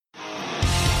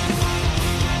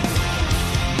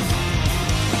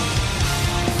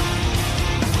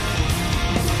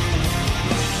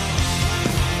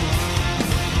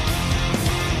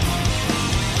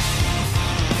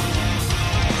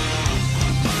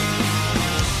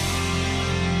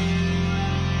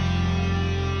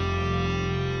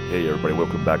Hey everybody,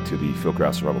 welcome back to the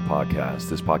Fieldcraft Survival Podcast.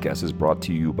 This podcast is brought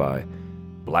to you by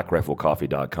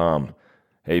BlackRifleCoffee.com.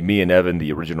 Hey, me and Evan,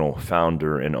 the original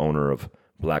founder and owner of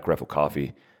Black Rifle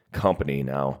Coffee Company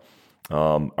now.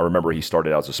 I remember he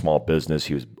started out as a small business.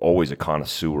 He was always a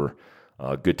connoisseur,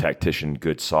 good tactician,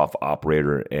 good soft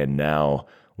operator, and now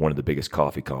one of the biggest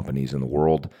coffee companies in the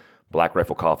world. Black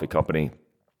Rifle Coffee Company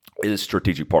is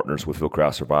strategic partners with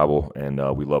Fieldcraft Survival, and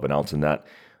we love announcing that.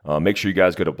 Make sure you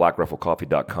guys go to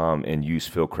blackriflecoffee.com and use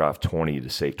Fieldcraft20 to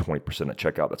save 20% at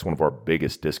checkout. That's one of our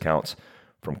biggest discounts,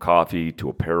 from coffee to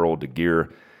apparel to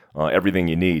gear, everything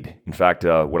you need. In fact,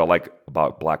 what I like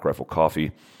about Black Rifle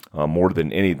Coffee more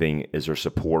than anything is their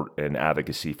support and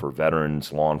advocacy for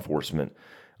veterans, law enforcement,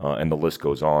 and the list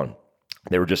goes on.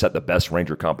 They were just at the Best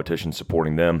Ranger competition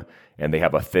supporting them, and they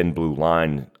have a Thin Blue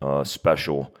Line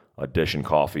special edition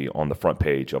coffee on the front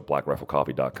page of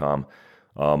blackriflecoffee.com.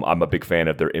 I'm a big fan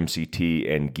of their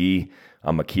MCT and ghee.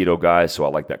 I'm a keto guy, so I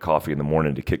like that coffee in the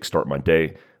morning to kickstart my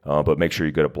day. But make sure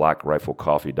you go to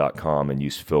blackriflecoffee.com and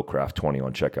use Fieldcraft20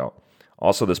 on checkout.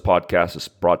 Also, this podcast is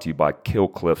brought to you by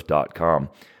KillCliff.com.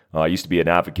 I used to be an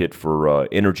advocate for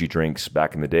energy drinks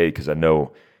back in the day because I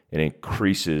know it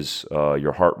increases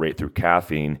your heart rate through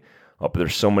caffeine. But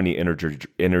there's so many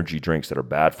energy drinks that are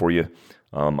bad for you.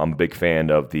 I'm a big fan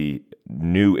of the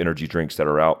new energy drinks that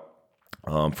are out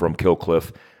from Kill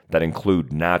Cliff that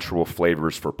include natural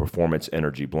flavors for performance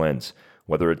energy blends.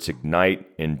 Whether it's Ignite,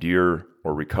 Endure,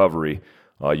 or Recovery,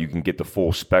 you can get the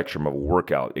full spectrum of a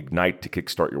workout. Ignite to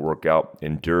kickstart your workout,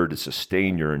 Endure to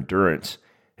sustain your endurance,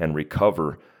 and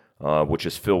Recover, which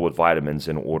is filled with vitamins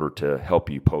in order to help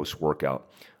you post-workout.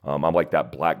 I like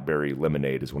that blackberry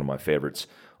lemonade is one of my favorites.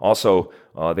 Also,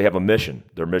 they have a mission.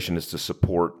 Their mission is to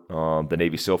support the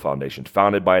Navy SEAL Foundation.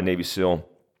 Founded by a Navy SEAL,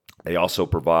 they also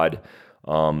provide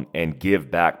and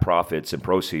give back profits and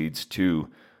proceeds to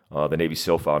the Navy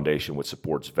SEAL Foundation, which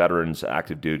supports veterans,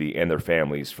 active duty, and their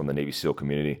families from the Navy SEAL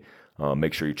community.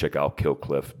 Make sure you check out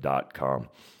killcliff.com.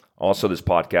 Also, this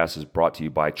podcast is brought to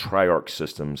you by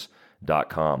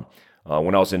triarchsystems.com.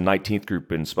 When I was in 19th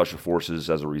Group in Special Forces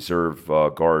as a reserve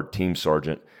guard team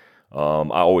sergeant, I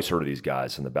always heard of these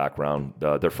guys in the background.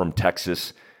 They're from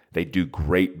Texas. They do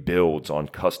great builds on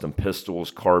custom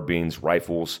pistols, carbines,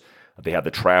 rifles. They have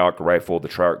the Triarch rifle, the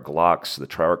Triarch Glocks, the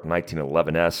Triarch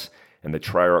 1911S, and the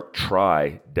Triarch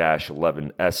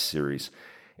Tri-11S series.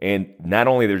 And not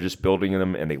only they're just building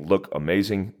them and they look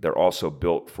amazing, they're also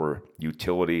built for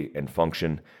utility and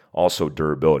function, also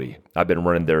durability. I've been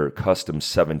running their custom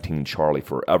 17 Charlie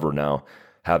forever now,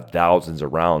 have thousands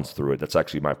of rounds through it. That's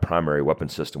actually my primary weapon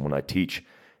system when I teach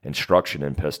instruction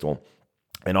in pistol.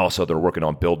 And also they're working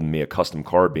on building me a custom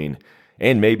carbine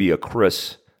and maybe a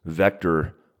Chris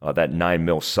Vector, that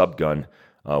 9mm subgun,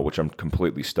 which I'm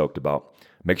completely stoked about.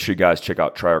 Make sure you guys check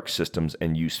out Triarch Systems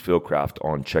and use Fieldcraft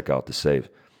on checkout to save.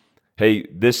 Hey,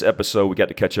 this episode we got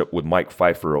to catch up with Mike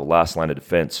Pfeiffer of Last Line of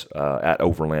Defense at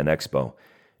Overland Expo.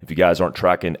 If you guys aren't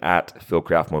tracking at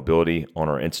Fieldcraft Mobility on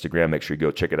our Instagram, make sure you go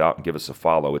check it out and give us a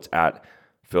follow. It's at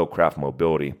Fieldcraft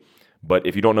Mobility. But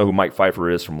if you don't know who Mike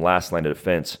Pfeiffer is from Last Line of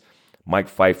Defense, Mike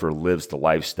Pfeiffer lives the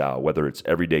lifestyle, whether it's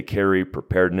everyday carry,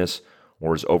 preparedness,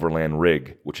 or his Overland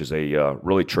rig, which is a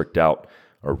really tricked out,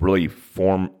 or really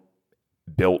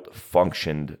form-built,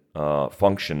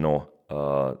 functional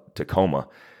Tacoma.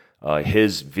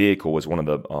 His vehicle was one of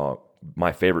the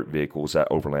my favorite vehicles at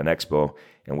Overland Expo,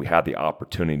 and we had the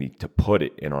opportunity to put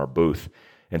it in our booth.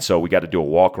 And so we got to do a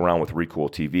walk around with Recoil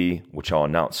TV, which I'll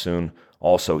announce soon.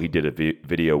 Also, he did a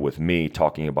video with me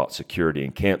talking about security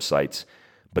and campsites.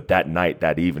 But that night,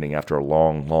 that evening, after a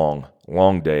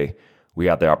long day, we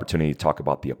had the opportunity to talk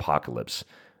about the apocalypse,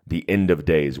 the end of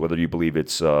days, whether you believe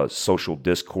it's social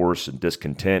discourse and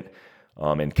discontent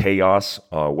and chaos,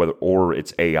 or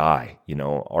it's AI,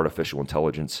 artificial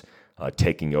intelligence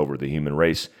taking over the human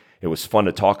race. It was fun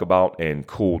to talk about and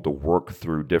cool to work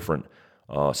through different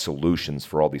solutions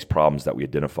for all these problems that we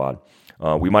identified.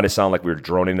 We might have sounded like we were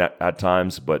droning at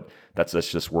times, but that's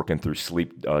just working through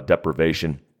sleep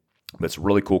deprivation. But it's a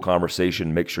really cool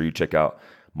conversation. Make sure you check out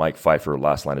Mike Pfeiffer,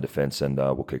 Last Line of Defense, and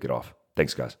we'll kick it off.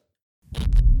 Thanks, guys.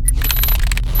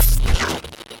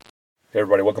 Hey,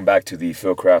 everybody. Welcome back to the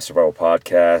Fieldcraft Survival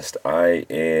Podcast. I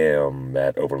am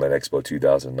at Overland Expo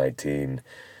 2019,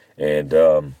 and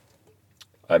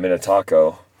I'm in a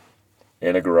taco,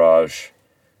 in a garage,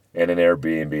 in an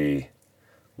Airbnb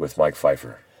with Mike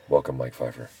Pfeiffer. Welcome, Mike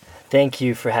Pfeiffer. Thank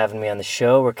you for having me on the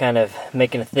show. We're kind of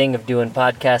making a thing of doing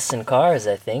podcasts in cars,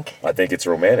 I think. I think it's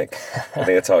romantic. I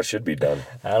think that's how it should be done.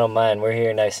 I don't mind. We're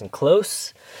here nice and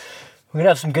close. We're going to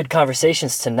have some good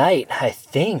conversations tonight, I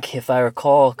think, if I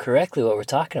recall correctly what we're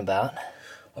talking about.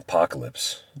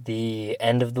 Apocalypse. The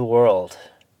end of the world.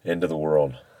 End of the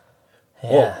world.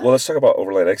 Yeah. Well, let's talk about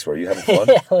Overland Expo. Are you having fun?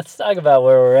 Yeah, let's talk about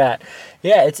where we're at.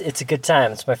 Yeah, it's a good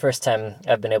time. It's my first time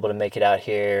I've been able to make it out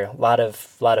here. A lot of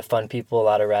fun people, a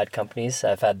lot of rad companies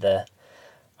I've had the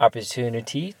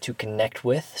opportunity to connect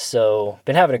with. So,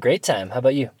 been having a great time. How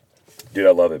about you? Dude,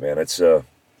 I love it, man.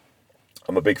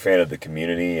 I'm a big fan of the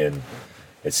community, and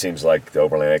it seems like the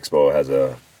Overland Expo has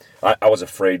I was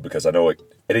afraid because I know it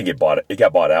didn't get bought. It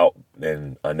got bought out,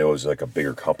 and I know it was like a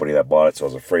bigger company that bought it, so I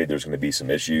was afraid there's going to be some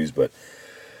issues. But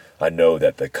I know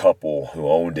that the couple who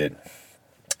owned it,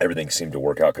 everything seemed to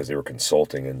work out because they were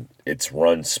consulting, and it's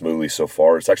run smoothly so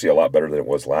far. It's actually a lot better than it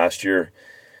was last year,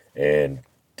 and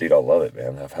dude, I love it,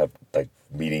 man. I've had like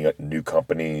meeting new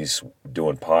companies,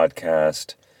 doing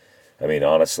podcasts. I mean,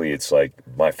 honestly, it's like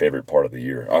my favorite part of the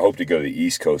year. I hope to go to the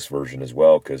East Coast version as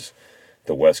well, because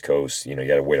the West Coast, you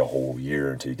got to wait a whole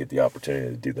year until you get the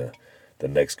opportunity to do the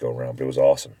next go around. But it was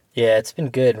awesome. Yeah, it's been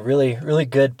good. Really, really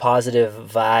good positive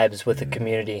vibes with the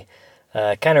community.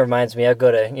 Kind of reminds me, I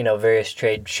go to, various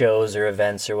trade shows or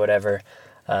events or whatever.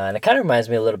 And it kind of reminds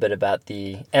me a little bit about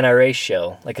the NRA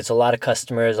show. Like, it's a lot of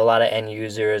customers, a lot of end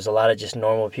users, a lot of just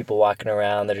normal people walking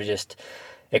around that are just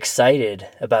excited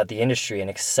about the industry and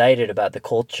excited about the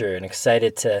culture and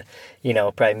excited to,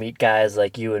 probably meet guys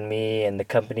like you and me and the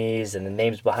companies and the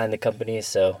names behind the companies.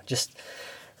 So just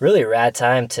really a rad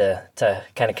time to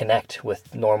kind of connect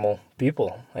with normal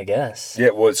people, I guess. Yeah,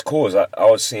 what's cool is I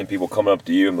was seeing people coming up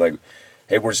to you and like,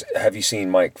 hey, have you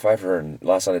seen Mike Pfeiffer and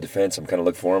Last Line of Defense? I'm kind of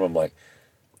looking for him. I'm like,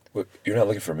 what, you're not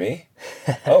looking for me?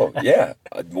 Oh, yeah.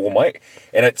 Well, Mike.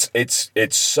 And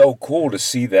it's so cool to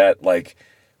see that, like,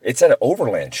 it's at an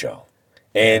Overland show.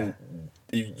 And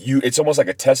it's almost like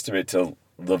a testament to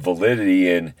the validity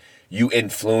and you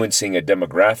influencing a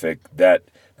demographic that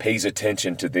pays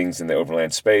attention to things in the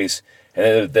Overland space. And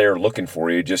then they're looking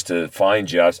for you just to find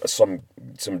you. Some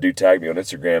dude tagged me on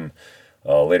Instagram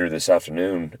later this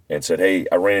afternoon and said, hey,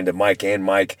 I ran into Mike, and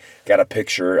Mike got a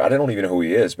picture. I don't even know who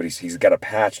he is, but he's got a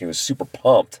patch, and he was super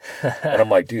pumped. And I'm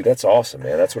like, dude, that's awesome,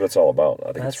 man. That's what it's all about.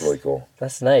 I think it's really cool.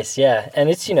 That's nice, yeah. And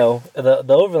it's, the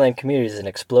Overland community is an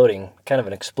exploding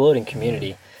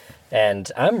community.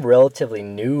 And I'm relatively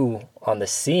new on the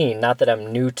scene. Not that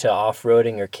I'm new to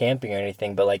off-roading or camping or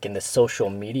anything, but like in the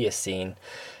social media scene.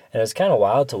 And it was kind of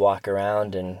wild to walk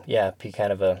around and, be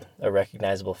kind of a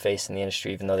recognizable face in the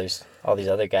industry, even though there's all these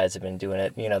other guys that have been doing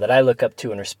it, that I look up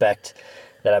to and respect,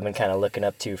 that I've been kind of looking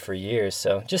up to for years.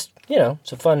 So just,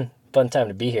 it's a fun time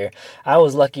to be here. I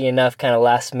was lucky enough kind of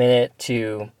last minute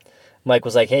Mike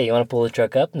was like, hey, you want to pull the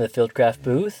truck up in the Fieldcraft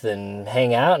booth and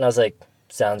hang out? And I was like,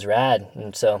 sounds rad.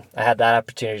 And so I had that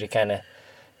opportunity to kind of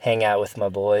hang out with my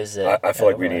boys. I feel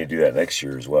like we need to do that next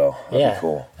year as well. That'd be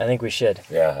cool. I think we should.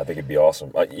 Yeah, I think it'd be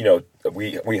awesome.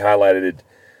 We highlighted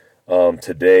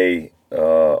today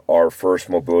our first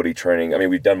mobility training. I mean,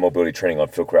 we've done mobility training on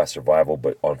Fieldcraft Survival,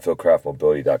 but on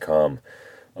fieldcraftmobility.com,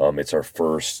 it's our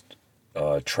first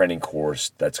training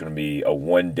course that's going to be a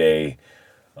one-day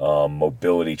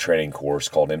mobility training course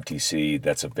called MTC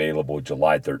that's available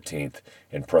July 13th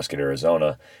in Prescott,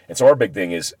 Arizona. And so our big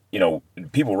thing is,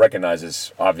 people recognize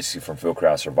this obviously from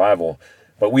Fieldcraft Survival,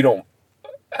 but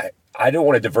I don't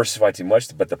want to diversify too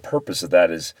much, but the purpose of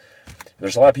that is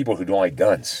there's a lot of people who don't like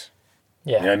guns.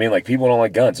 Yeah. You know what I mean? Like, people don't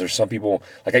like guns. There's some people,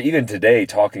 like, even today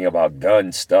talking about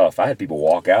gun stuff, I had people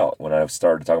walk out when I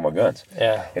started talking about guns.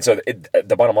 Yeah. And so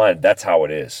the bottom line, that's how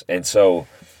it is. And so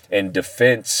in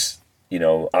defense,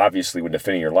 obviously when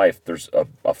defending your life, there's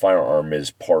a firearm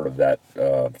is part of that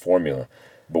formula.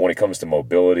 But when it comes to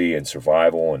mobility and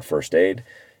survival and first aid,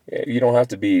 you don't have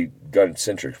to be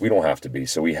gun-centric. We don't have to be.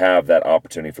 So we have that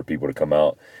opportunity for people to come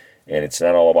out. And it's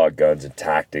not all about guns and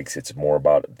tactics. It's more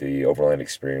about the overland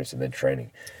experience and then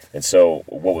training. And so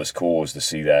what was cool is to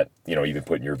see that, even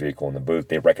putting your vehicle in the booth,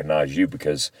 they recognize you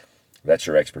because that's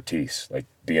your expertise, like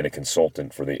being a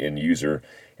consultant for the end user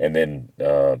and then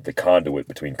the conduit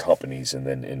between companies and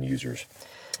then end users.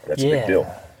 That's a big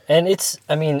deal. And it's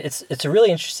a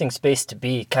really interesting space to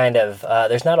be kind of.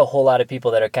 There's not a whole lot of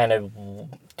people that are kind of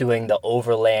doing the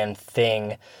overland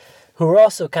thing who are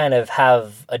also kind of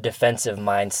have a defensive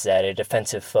mindset, a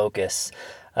defensive focus.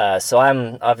 So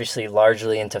I'm obviously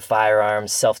largely into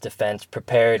firearms, self-defense,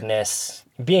 preparedness,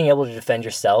 being able to defend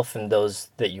yourself and those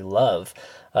that you love.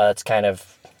 It's kind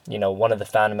of, one of the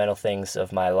fundamental things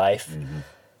of my life. Mm-hmm.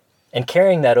 And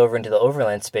carrying that over into the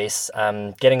overland space,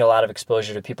 I'm getting a lot of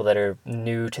exposure to people that are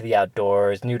new to the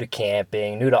outdoors, new to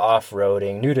camping, new to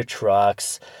off-roading, new to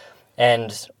trucks.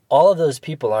 And all of those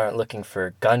people aren't looking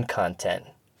for gun content.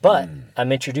 But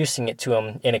I'm introducing it to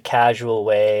them in a casual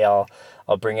way. I'll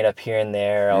I'll bring it up here and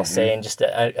there. I'll say in just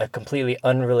a completely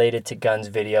unrelated to guns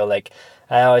video, like,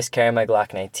 I always carry my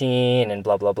Glock 19 and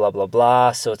blah, blah, blah, blah,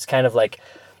 blah. So it's kind of like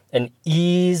an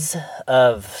ease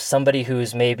of somebody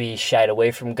who's maybe shied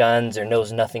away from guns or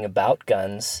knows nothing about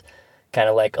guns. Kind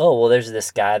of like, oh, well, there's this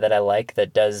guy that I like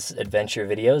that does adventure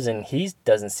videos, and he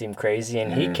doesn't seem crazy,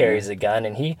 and he carries a gun,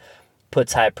 and he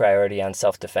puts high priority on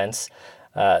self-defense.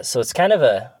 So it's kind of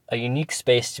a unique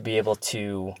space to be able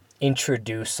to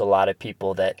introduce a lot of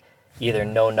people that either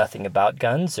know nothing about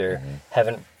guns or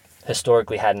haven't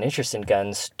historically had an interest in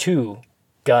guns to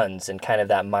guns and kind of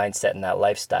that mindset and that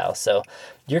lifestyle. So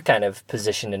you're kind of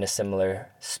positioned in a similar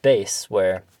space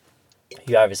where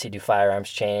you obviously do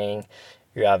firearms training,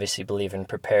 you obviously believe in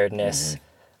preparedness,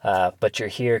 but you're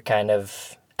here kind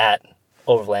of at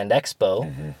Overland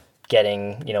Expo,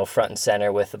 getting, you know, front and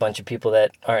center with a bunch of people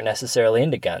that aren't necessarily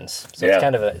into guns. So it's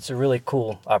kind of it's a really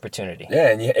cool opportunity. Yeah,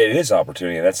 and it is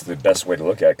opportunity, and that's the best way to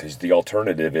look at it, because the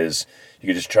alternative is you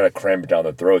could just try to cram it down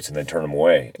their throats and then turn them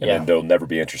away, and then they'll never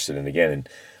be interested in it again. And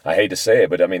I hate to say it,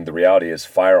 but I mean, the reality is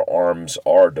firearms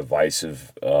are a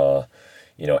divisive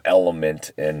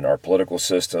element in our political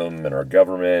system, in our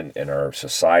government, in our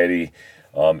society,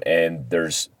 and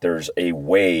there's a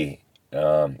way.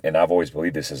 And I've always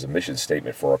believed this as a mission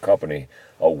statement for our company,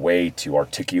 a way to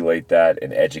articulate that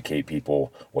and educate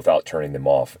people without turning them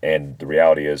off. And the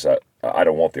reality is I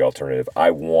don't want the alternative.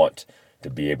 I want to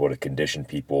be able to condition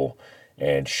people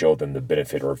and show them the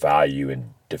benefit or value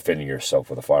in defending yourself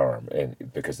with a firearm, and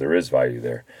because there is value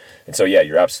there. And so, yeah,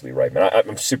 you're absolutely right, man.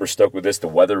 I'm super stoked with this. The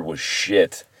weather was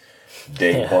shit.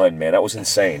 Day one, man, that was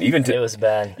insane. It was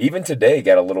bad. Even today, it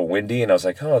got a little windy, and I was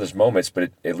like, "Oh, there's moments,"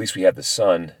 but at least we had the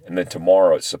sun. And then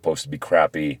tomorrow, it's supposed to be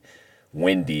crappy,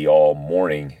 windy all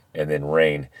morning, and then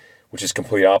rain, which is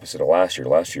complete opposite of last year.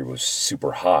 Last year was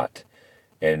super hot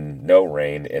and no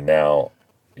rain, and now,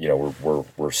 you know,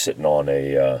 we're sitting on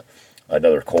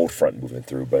another cold front moving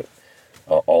through. But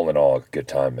all in all, a good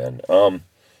time, man.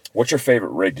 What's your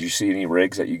favorite rig? Did you see any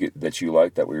rigs that you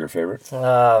like that were your favorite?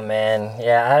 Oh, man.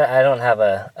 Yeah, I don't have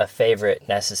a favorite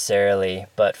necessarily,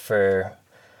 but for,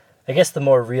 I guess, the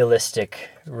more realistic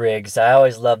rigs, I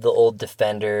always love the old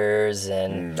Defenders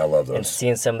and I love those. And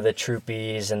seeing some of the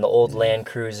Troopies and the old Land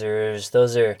Cruisers.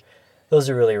 Those are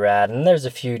really rad. And there's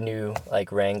a few new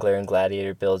like Wrangler and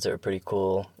Gladiator builds that were pretty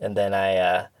cool. And then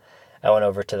I went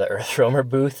over to the Earth Roamer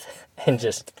booth and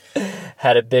just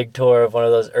had a big tour of one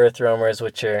of those Earth Roamers,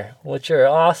 which are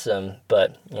awesome,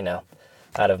 but, you know,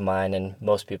 out of mine and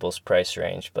most people's price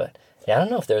range. But yeah, I don't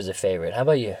know if there's a favorite. How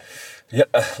about you? Yeah,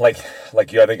 like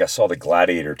you, I think I saw the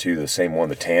Gladiator too, the same one,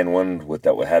 the tan one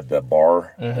that had the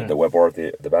bar, the web bar at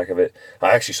the back of it.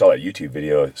 I actually saw that YouTube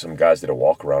video. Some guys did a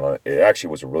walk around on it. It actually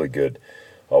was a really good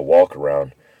walk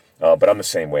around. But I'm the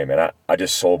same way, man. I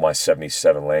just sold my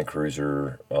 77 Land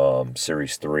Cruiser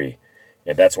Series 3.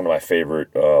 And that's one of my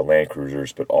favorite Land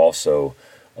Cruisers. But also,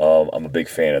 I'm a big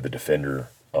fan of the Defender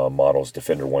models,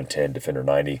 Defender 110, Defender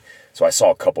 90. So I saw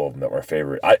a couple of them that were my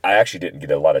favorite. I actually didn't get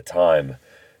a lot of time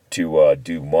to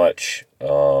do much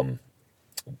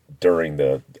during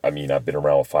I've been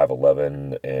around with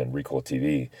 511 and Recoil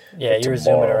TV. Yeah, you were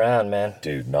zooming around, man.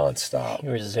 Dude, nonstop.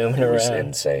 You were zooming around. It was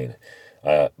insane.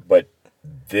 But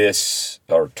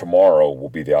tomorrow will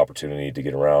be the opportunity to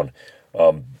get around.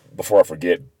 Before I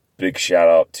forget, big shout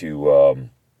out to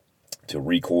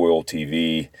Recoil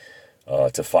TV,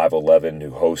 to 511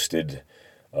 who hosted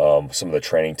some of the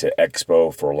training, to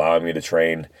Expo for allowing me to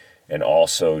train, and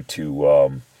also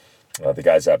to the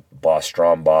guys at Boss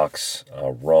Strombox,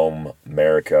 Rome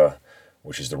America,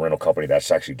 which is the rental company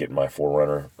that's actually getting my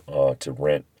 4Runner to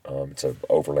rent. It's an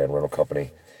overland rental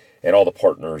company. And all the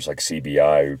partners like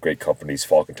CBI, great companies,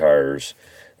 Falcon Tires,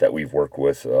 that we've worked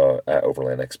with at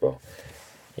Overland Expo.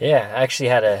 Yeah, I actually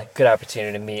had a good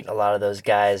opportunity to meet a lot of those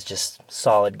guys, just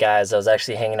solid guys. I was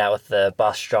actually hanging out with the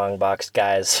Boss Strongbox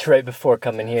guys right before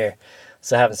coming here.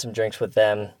 So having some drinks with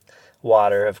them,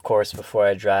 water, of course, before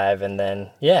I drive. And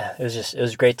then, yeah, it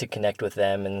was great to connect with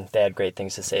them, and they had great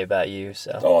things to say about you.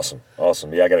 So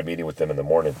Awesome. Yeah, I got a meeting with them in the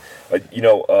morning.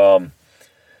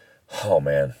 Oh,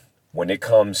 man. When it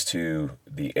comes to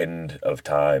the end of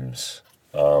times,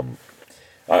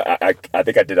 I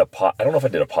think I did I don't know if I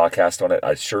did a podcast on it.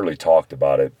 I surely talked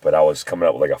about it, but I was coming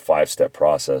up with like a 5-step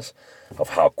process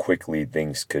of how quickly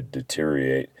things could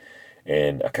deteriorate.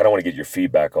 And I kind of want to get your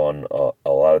feedback on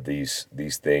a lot of these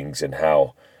things and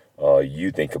how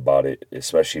you think about it,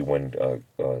 especially when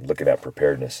looking at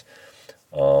preparedness.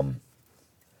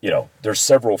 There's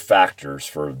several factors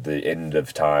for the end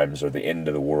of times or the end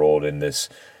of the world, and this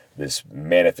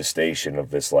manifestation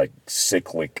of this like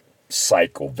cyclic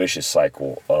vicious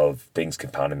cycle of things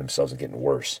compounding themselves and getting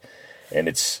worse. And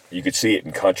you could see it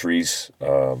in countries.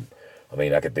 I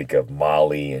mean, I could think of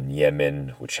Mali and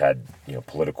Yemen, which had,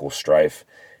 political strife.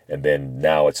 And then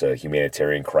now it's a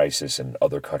humanitarian crisis and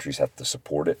other countries have to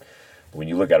support it. When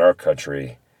you look at our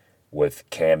country with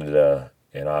Canada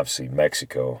and obviously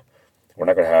Mexico, we're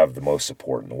not going to have the most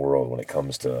support in the world when it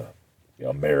comes to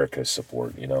America's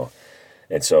support,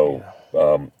 And so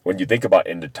when you think about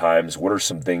end of times, what are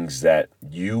some things that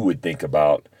you would think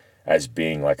about as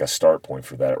being like a start point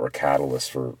for that or a catalyst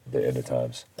for the end of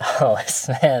times? Oh,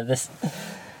 man, this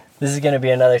is going to be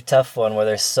another tough one where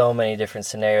there's so many different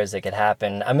scenarios that could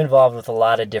happen. I'm involved with a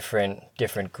lot of different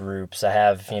groups. I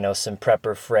have, some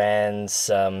prepper friends,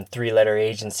 some 3-letter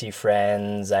agency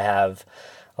friends. I have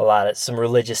some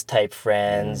religious type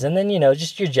friends, and then,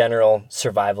 just your general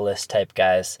survivalist type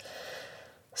guys.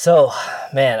 So,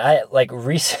 man, I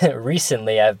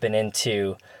recently I've been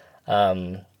into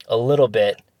a little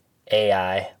bit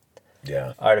AI,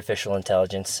 artificial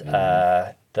intelligence.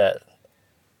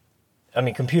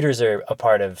 Computers are a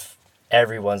part of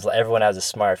everyone has a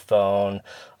smartphone.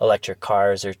 Electric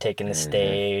cars are taking the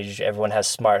stage. Everyone has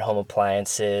smart home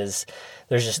appliances.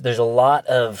 There's a lot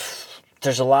of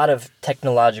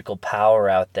technological power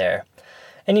out there.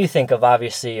 And you think of,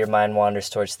 obviously, your mind wanders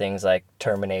towards things like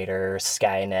Terminator,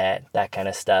 Skynet, that kind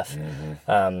of stuff.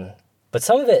 But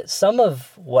some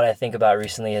of what I think about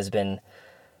recently has been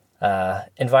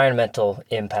environmental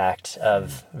impact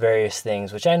of various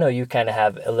things, which I know you kind of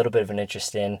have a little bit of an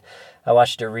interest in. I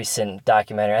watched a recent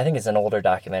documentary, I think it's an older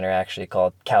documentary actually,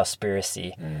 called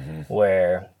Cowspiracy,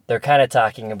 where they're kind of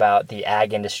talking about the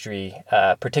ag industry,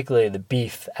 particularly the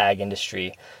beef ag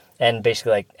industry. And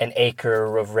basically, like, an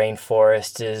acre of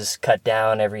rainforest is cut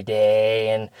down every day,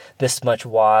 and this much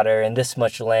water, and this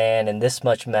much land, and this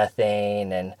much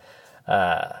methane, and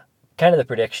kind of the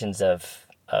predictions of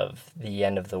the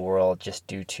end of the world just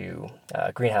due to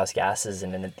greenhouse gases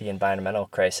and the environmental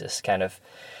crisis kind of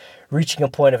reaching a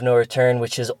point of no return,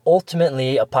 which is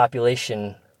ultimately a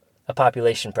population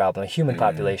problem, a human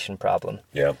population problem.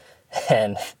 Yeah.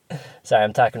 And sorry,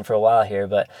 I'm talking for a while here,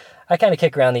 but I kind of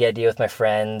kick around the idea with my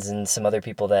friends and some other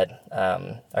people that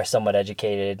are somewhat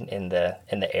educated in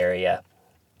the area.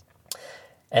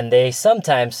 And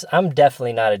I'm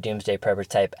definitely not a doomsday prepper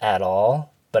type at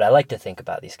all, but I like to think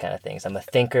about these kind of things. I'm a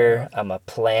thinker, I'm a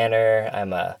planner,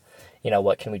 I'm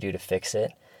what can we do to fix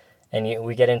it? And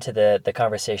we get into the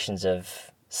conversations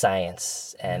of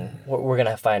science, and we're going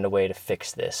to find a way to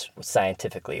fix this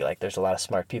scientifically. Like, there's a lot of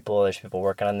smart people, there's people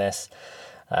working on this.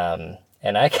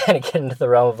 And I kind of get into the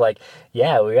realm of like,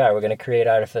 yeah, we're going to create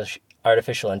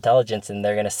artificial intelligence, and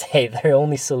they're going to say their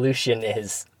only solution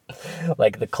is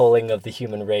like the culling of the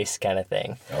human race kind of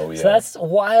thing. Oh, yeah. So that's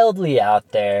wildly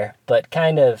out there, but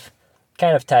kind of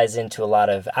ties into a lot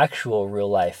of actual real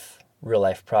life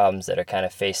problems that are kind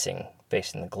of facing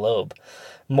the globe.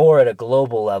 More at a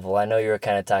global level. I know you were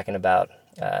kind of talking about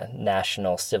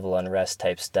national civil unrest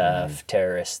type stuff,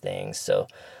 terrorist things. So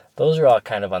those are all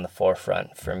kind of on the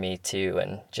forefront for me too,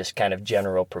 and just kind of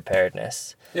general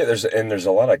preparedness. Yeah, there's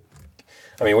a lot of,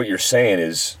 I mean, what you're saying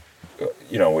is,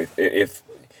 if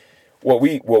what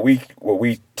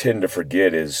we tend to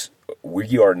forget is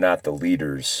we are not the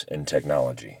leaders in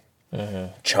technology.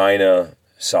 China,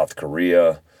 South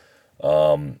Korea,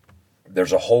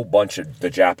 there's a whole bunch of the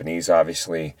Japanese,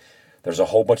 obviously. There's a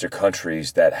whole bunch of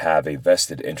countries that have a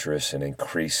vested interest in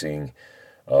increasing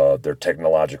their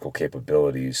technological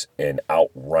capabilities and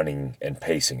outrunning and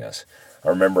pacing us. I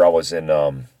remember I was in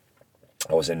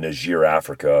Niger,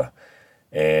 Africa,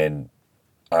 and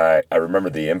I remember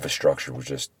the infrastructure was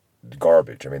just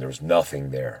garbage. I mean, there was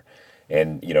nothing there.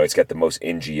 And, it's got the most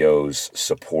NGOs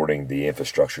supporting the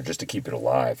infrastructure just to keep it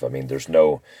alive. I mean, there's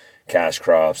no cash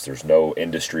crops, there's no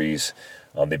industries.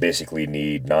 They basically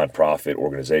need nonprofit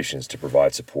organizations to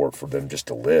provide support for them just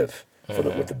to live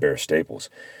with the bare staples.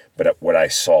 But what I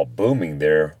saw booming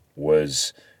there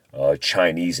was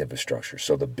Chinese infrastructure.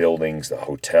 So the buildings, the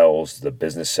hotels, the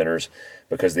business centers,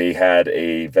 because they had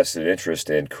a vested interest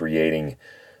in creating,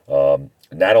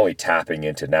 not only tapping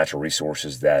into natural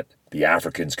resources that the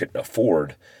Africans couldn't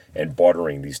afford and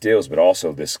bartering these deals, but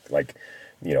also this,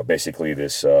 basically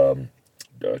this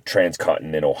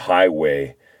transcontinental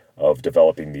highway of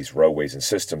developing these roadways and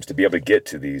systems to be able to get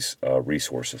to these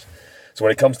resources. So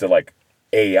when it comes to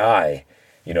AI,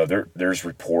 there's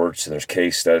reports and there's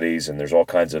case studies and there's all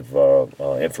kinds of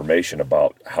information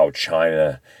about how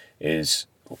China is,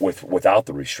 without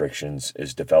the restrictions,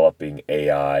 is developing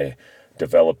AI,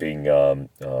 developing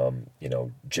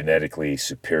genetically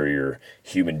superior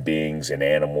human beings and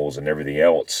animals and everything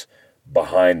else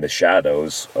behind the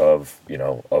shadows of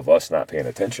us not paying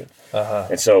attention.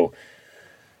 And so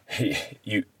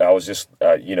I was just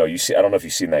you see, I don't know if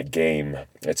you've seen that game.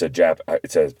 It's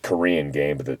a Korean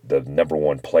game, but the number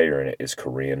one player in it is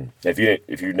Korean. If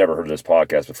you've never heard of this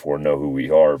podcast before, know who we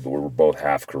are, but we're both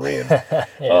half Korean.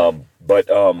 Yeah.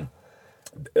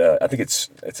 I think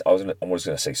I was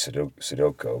gonna say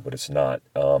Sudoku, but it's not.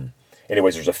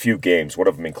 Anyways, there's a few games. One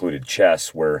of them included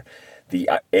chess, where the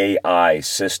AI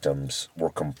systems were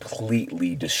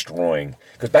completely destroying.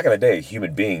 Because back in the day,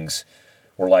 human beings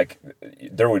were like,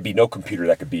 there would be no computer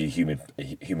that could be a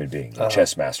human being, a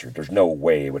chess master. There's no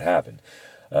way it would happen,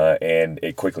 and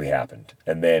it quickly happened.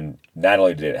 And then not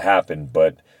only did it happen,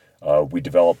 but we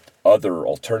developed other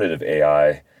alternative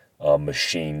AI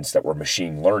machines that were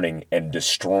machine learning and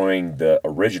destroying the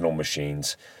original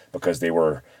machines because they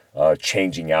were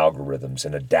changing algorithms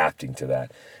and adapting to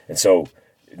that. And so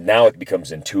now it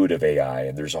becomes intuitive AI,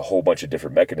 and there's a whole bunch of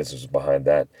different mechanisms behind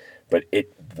that. But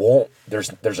it won't.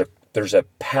 There's a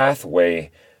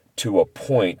pathway to a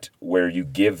point where you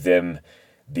give them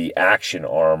the action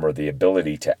arm or the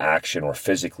ability to action or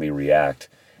physically react.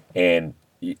 And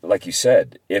like you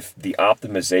said, if the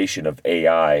optimization of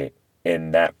AI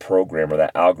in that program or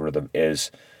that algorithm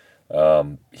is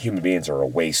human beings are a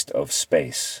waste of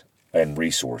space and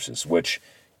resources, which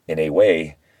in a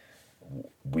way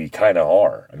we kind of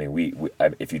are. I mean,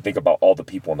 if you think about all the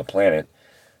people on the planet,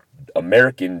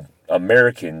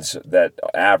 Americans that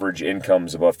average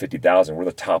incomes above 50,000, we're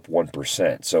the top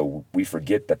 1%. So we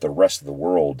forget that the rest of the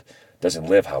world doesn't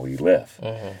live how we live.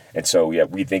 And so,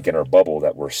 we think in our bubble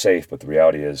that we're safe, but the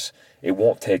reality is it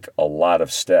won't take a lot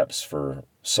of steps for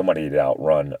somebody to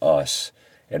outrun us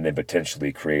and then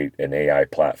potentially create an AI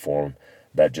platform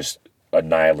that just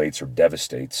annihilates or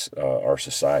devastates our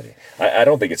society. I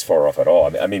don't think it's far off at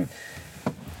all. I mean,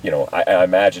 I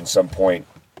imagine some point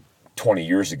 20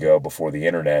 years ago, before the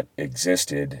internet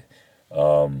existed,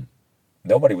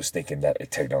 nobody was thinking that a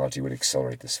technology would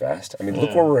accelerate this fast. I mean,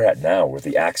 look where we're at now with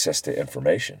the access to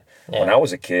information. Yeah. When I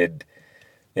was a kid,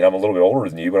 I'm a little bit older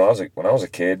than you, but when I was a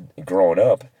kid growing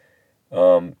up,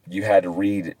 you had to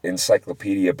read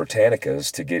Encyclopedia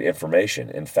Britannicas to get information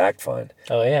and fact find.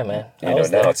 Oh yeah, man.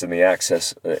 Now it's in the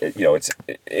access. It's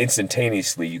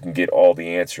instantaneously you can get all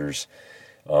the answers,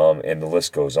 and the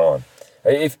list goes on.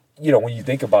 If when you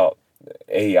think about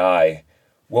AI,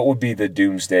 what would be the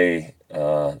doomsday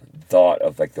thought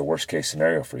of like the worst case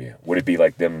scenario for you? Would it be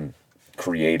like them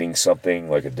creating something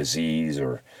like a disease,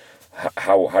 or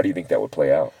how do you think that would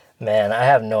play out? Man, I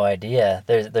have no idea.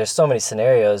 There's so many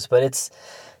scenarios, but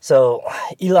so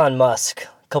Elon Musk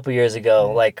a couple years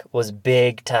ago was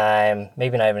big time,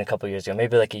 maybe not even a couple years ago,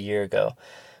 maybe like a year ago,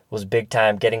 was big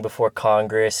time getting before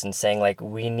Congress and saying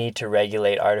we need to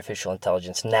regulate artificial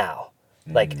intelligence now.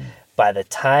 By the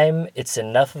time it's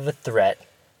enough of a threat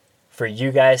for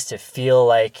you guys to feel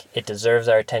like it deserves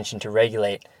our attention to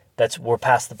regulate, we're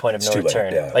past the point of no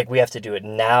return. Yeah. We have to do it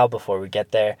now before we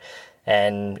get there.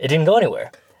 And it didn't go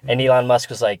anywhere. And Elon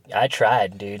Musk was like, I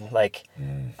tried, dude.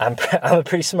 I'm a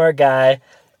pretty smart guy.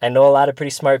 I know a lot of pretty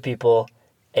smart people.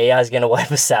 AI is going to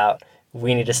wipe us out.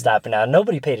 We need to stop it now.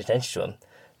 Nobody paid attention to him.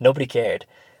 Nobody cared,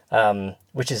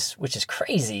 which is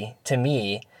crazy to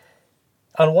me.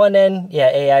 On one end,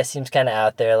 AI seems kind of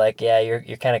out there.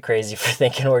 You're kind of crazy for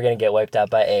thinking we're going to get wiped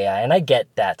out by AI. And I get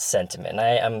that sentiment.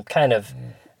 I'm kind of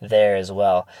there as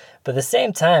well. But at the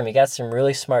same time, you got some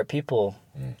really smart people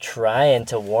trying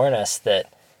to warn us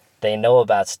that they know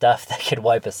about stuff that could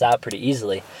wipe us out pretty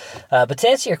easily. But to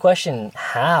answer your question,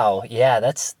 how? Yeah,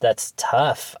 that's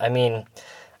tough. I mean,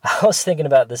 I was thinking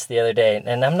about this the other day,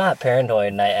 and I'm not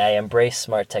paranoid, and I embrace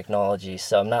smart technology,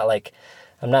 so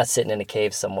I'm not sitting in a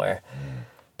cave somewhere.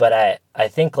 But I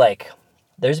think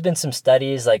there's been some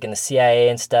studies in the CIA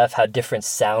and stuff, how different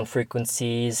sound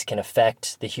frequencies can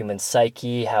affect the human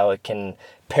psyche, how it can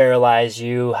paralyze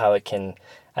you, how it can,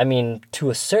 to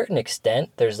a certain extent,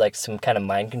 there's some kind of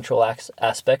mind control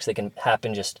aspects that can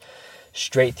happen just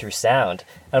straight through sound.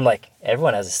 And I'm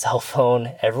everyone has a cell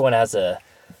phone, everyone has a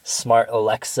smart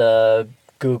Alexa,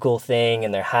 Google thing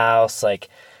in their house,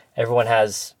 everyone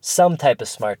has some type of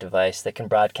smart device that can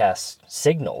broadcast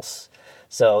signals.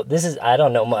 So I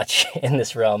don't know much in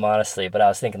this realm, honestly, but I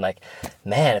was thinking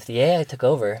man, if the AI took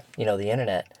over, the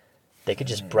internet, they could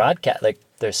just broadcast,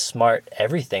 there's smart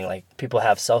everything. People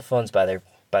have cell phones by their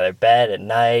bed at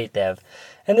night. They have,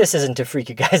 and this isn't to freak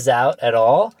you guys out at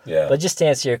all. Yeah. But just to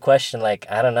answer your question, I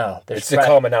don't know. It's the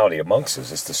commonality amongst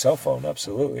us. It's the cell phone,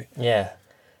 absolutely. Yeah.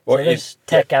 Well, so there's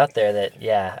tech out there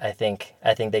that, I think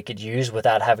they could use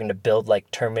without having to build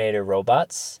Terminator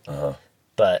robots.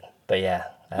 But yeah.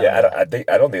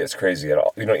 I don't think it's crazy at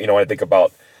all. When I think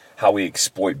about how we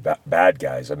exploit bad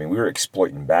guys. I mean, we were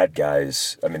exploiting bad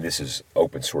guys. I mean, this is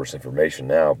open source information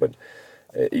now, but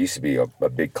it used to be a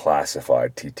big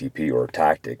classified TTP or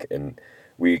tactic, and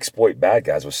we exploit bad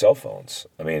guys with cell phones.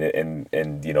 I mean,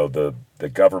 and you know, the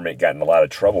government got in a lot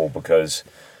of trouble because,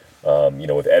 you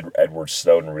know, with Edward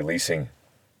Snowden releasing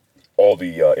all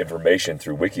the information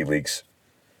through WikiLeaks,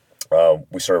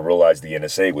 we started to realize the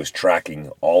NSA was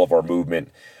tracking all of our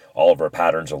movement, all of our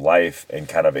patterns of life, and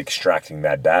kind of extracting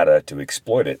that data to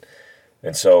exploit it.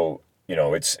 And so, you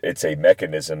know, it's a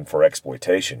mechanism for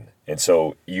exploitation. And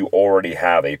so you already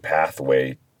have a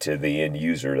pathway to the end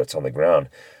user that's on the ground.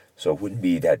 So it wouldn't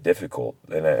be that difficult.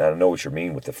 And I know what you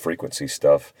mean with the frequency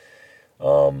stuff.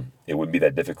 It wouldn't be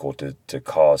that difficult to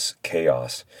cause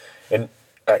chaos. And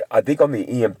I think on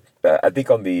the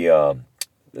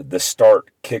the start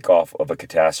kickoff of a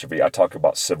catastrophe, I talk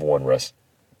about civil unrest.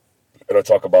 And I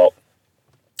talk about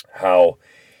how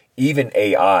even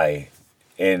AI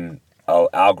in an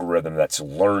algorithm that's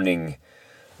learning,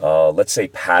 let's say,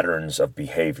 patterns of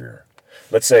behavior.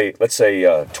 Let's say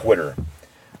Twitter.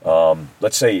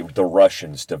 Let's say the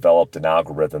Russians developed an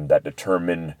algorithm that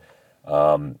determined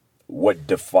what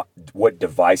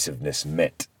divisiveness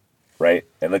meant, right?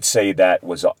 And let's say that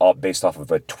was all based off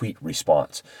of a tweet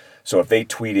response. So if they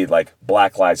tweeted like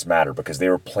Black Lives Matter because they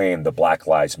were playing the Black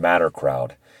Lives Matter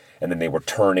crowd, and then they were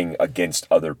turning against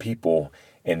other people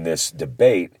in this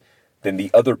debate, then the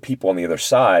other people on the other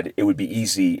side, it would be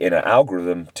easy in an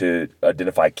algorithm to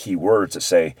identify keywords that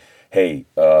say, hey,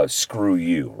 screw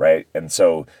you, right? And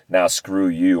so now screw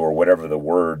you, or whatever the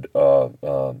word,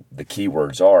 the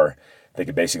keywords are, they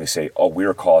could basically say, oh,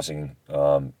 we're causing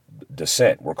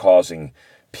dissent. We're causing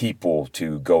people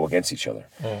to go against each other.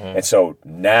 Mm-hmm. And so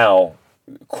now,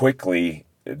 quickly,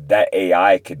 that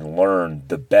AI can learn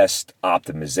the best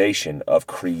optimization of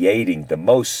creating the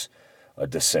most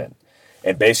dissent.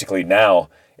 And basically now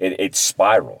it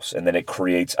spirals, and then it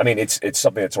creates, I mean, it's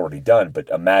something that's already done, but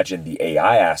imagine the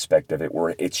AI aspect of it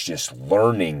where it's just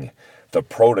learning the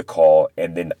protocol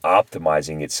and then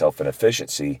optimizing itself in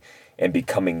efficiency and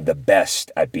becoming the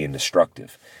best at being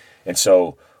destructive. And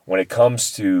so when it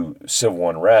comes to civil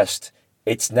unrest,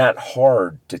 it's not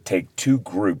hard to take two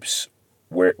groups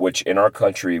which in our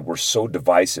country we're so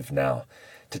divisive now,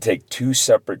 to take two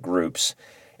separate groups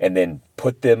and then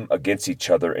put them against each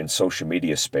other in social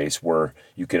media space where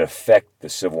you can affect the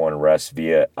civil unrest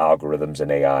via algorithms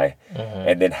and AI,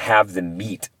 and then have them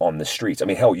meet on the streets. I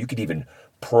mean, hell, you could even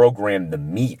program the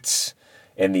meets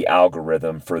in the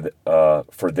algorithm for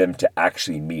them to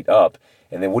actually meet up.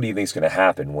 And then what do you think is going to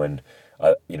happen when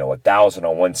 1,000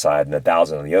 on one side and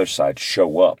 1,000 on the other side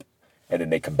show up, and then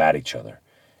they combat each other?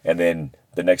 And then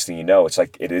the next thing you know,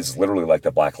 it is literally like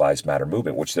the Black Lives Matter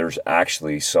movement, which there's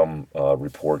actually some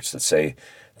reports that say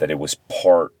that it was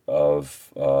part of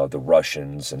the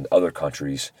Russians and other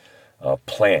countries'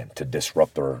 plan to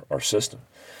disrupt our system.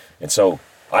 And so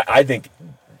I think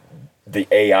the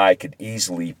AI could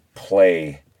easily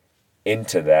play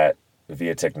into that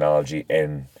via technology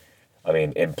and, I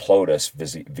mean, implode us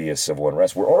via civil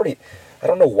unrest. I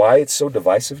don't know why it's so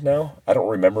divisive now. I don't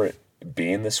remember it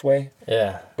being this way.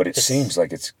 Yeah. But it seems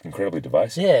like it's incredibly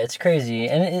divisive. Yeah, it's crazy.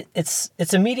 And it's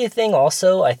a media thing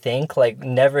also, I think. Like,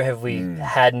 never have we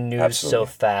had news so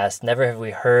fast. Never have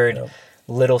we heard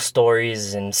little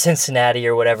stories in Cincinnati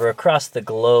or whatever across the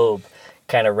globe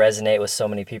kind of resonate with so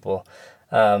many people.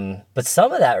 But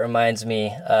some of that reminds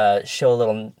me, show a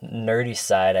little nerdy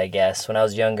side, I guess. When I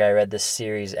was younger, I read this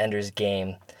series, Ender's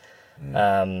Game.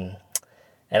 And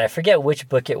I forget which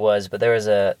book it was, but there was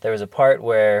a part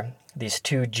where these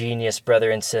two genius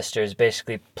brother and sisters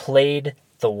basically played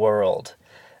the world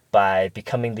by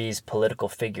becoming these political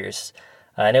figures.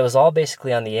 And it was all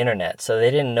basically on the internet. So they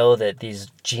didn't know that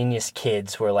these genius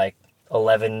kids were like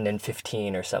 11 and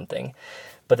 15 or something.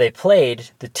 But they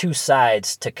played the two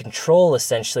sides to control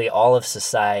essentially all of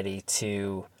society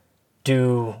to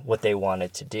do what they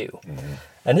wanted to do. Mm-hmm.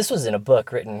 And this was in a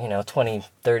book written, 20,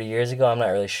 30 years ago. I'm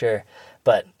not really sure.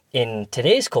 But in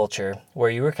today's culture, where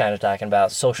you were kind of talking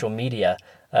about social media,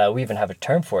 we even have a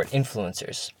term for it,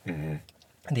 influencers. Mm-hmm.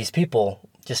 These people,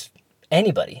 just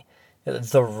anybody,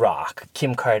 The Rock,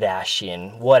 Kim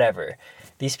Kardashian, whatever.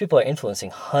 These people are influencing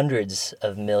hundreds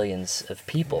of millions of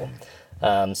people.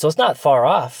 So it's not far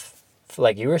off,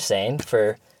 like you were saying,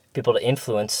 for people to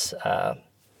influence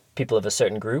people of a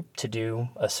certain group to do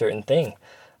a certain thing.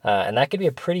 And that could be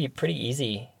a pretty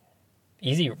easy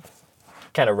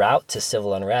kind of route to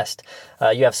civil unrest.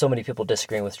 You have so many people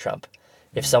disagreeing with Trump.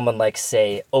 If someone like,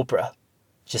 say, Oprah,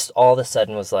 just all of a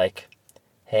sudden was like,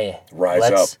 hey,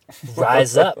 let's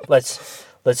rise up.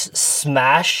 Let's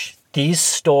smash these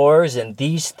stores and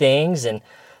these things and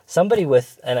somebody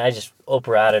with, and I just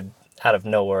Oprah out of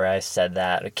nowhere, I said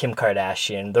that, Kim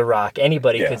Kardashian, The Rock,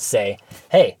 anybody could say,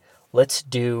 hey, let's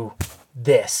do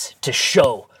this to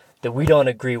show that we don't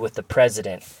agree with the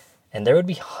president. And there would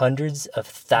be hundreds of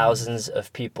thousands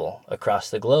of people across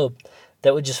the globe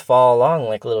that would just follow along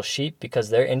like little sheep because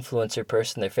their influencer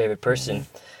person, their favorite person,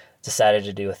 decided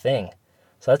to do a thing.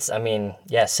 So that's, I mean,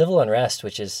 yeah, civil unrest,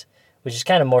 which is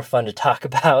kind of more fun to talk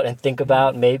about and think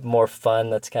about, maybe more fun.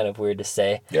 That's kind of weird to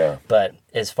say. Yeah. But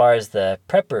as far as the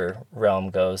prepper realm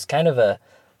goes, kind of a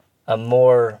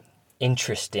more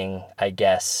interesting, I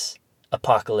guess,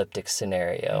 apocalyptic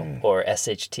scenario or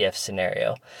SHTF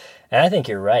scenario. And I think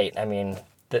you're right. I mean,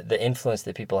 the influence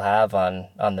that people have on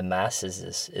the masses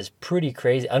is pretty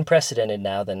crazy, unprecedented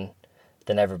now than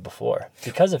ever before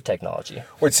because of technology.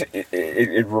 Well,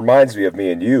 it reminds me of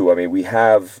me and you. I mean,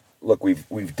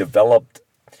 we've developed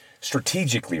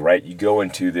strategically, right? You go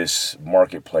into this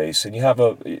marketplace and you have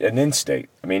an end state.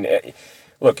 I mean,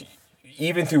 look,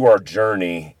 even through our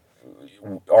journey,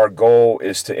 our goal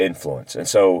is to influence. And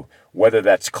so whether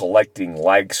that's collecting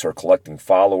likes or collecting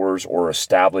followers or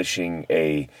establishing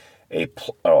a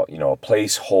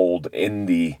placehold in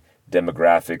the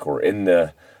demographic or in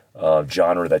the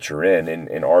genre that you're in,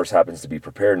 and ours happens to be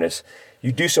preparedness,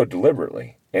 you do so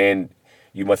deliberately. And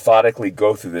you methodically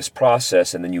go through this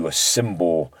process, and then you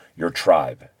assemble your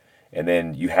tribe. And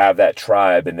then you have that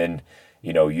tribe, and then,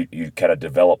 you kind of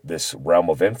develop this realm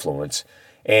of influence.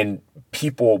 And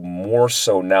people more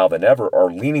so now than ever are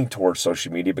leaning towards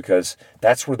social media because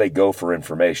that's where they go for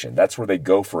information. That's where they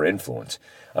go for influence.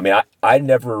 I mean, I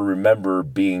never remember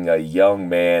being a young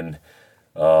man,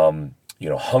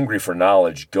 hungry for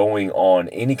knowledge, going on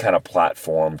any kind of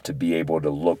platform to be able to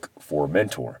look for a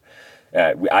mentor.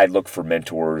 I look for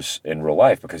mentors in real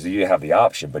life because you have the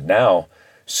option. But now,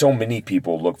 so many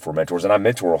people look for mentors, and I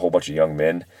mentor a whole bunch of young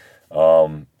men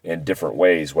in different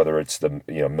ways, whether it's the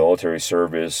military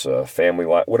service, family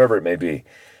life, whatever it may be.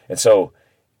 And so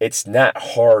it's not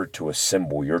hard to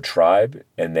assemble your tribe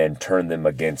and then turn them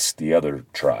against the other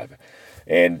tribe.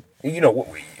 And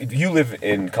if you live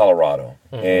in Colorado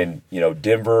and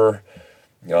Denver,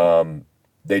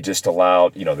 they just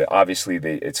allowed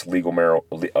it's legal.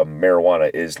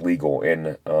 Marijuana is legal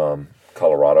in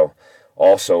Colorado.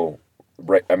 Also,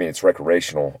 it's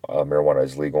recreational. Marijuana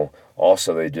is legal.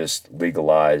 Also, they just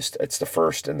legalized, it's the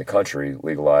first in the country,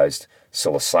 legalized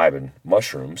psilocybin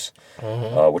mushrooms,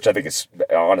 which I think it's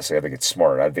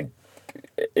smart. I think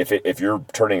if you're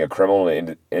turning a criminal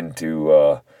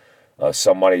into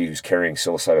somebody who's carrying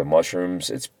psilocybin mushrooms,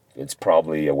 it's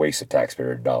probably a waste of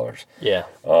taxpayer dollars. Yeah.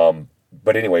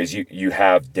 But anyways, you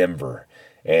have Denver,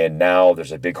 and now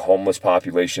there's a big homeless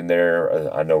population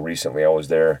there. I know recently I was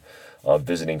there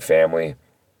visiting family,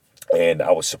 and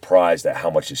I was surprised at how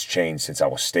much has changed since I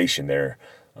was stationed there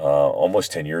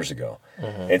almost 10 years ago.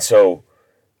 And so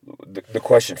the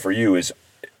question for you is,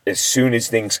 as soon as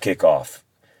things kick off,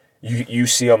 you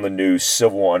see on the news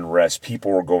civil unrest,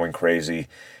 people are going crazy,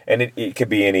 and it could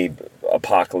be any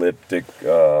apocalyptic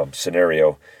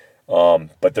scenario,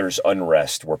 but there's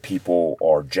unrest where people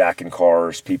are jacking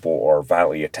cars, people are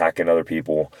violently attacking other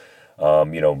people,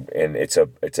 and it's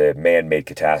a man-made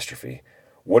catastrophe.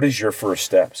 What is your first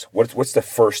steps? What's the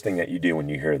first thing that you do when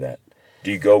you hear that?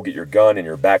 Do you go get your gun in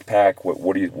your backpack?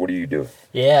 What do you do?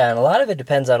 Yeah, and a lot of it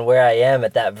depends on where I am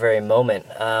at that very moment.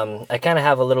 I kind of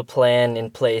have a little plan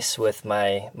in place with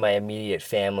my immediate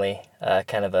family,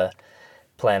 kind of a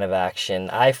plan of action.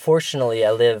 Fortunately,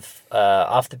 I live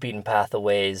off the beaten path of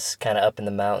ways, kind of up in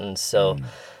the mountains, so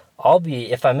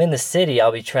if I'm in the city,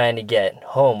 I'll be trying to get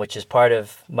home, which is part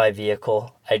of my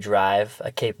vehicle. I drive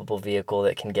a capable vehicle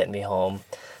that can get me home.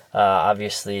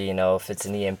 Obviously, if it's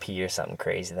an EMP or something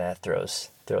crazy, that throws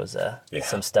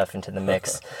some stuff into the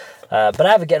mix. But I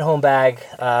have a get home bag.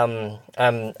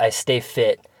 I stay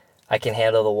fit. I can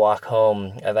handle the walk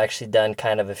home. I've actually done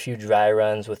kind of a few dry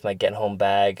runs with my get home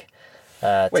bag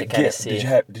to kind of see.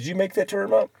 Did you make that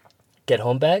term up? Get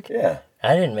home bag? Yeah.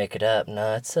 I didn't make it up.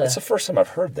 No, it's That's the first time I've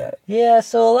heard that. Yeah,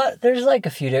 so there's like a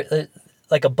few,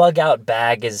 like a bug out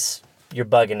bag is you're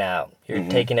bugging out. You're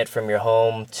taking it from your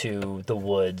home to the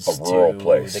woods, rural to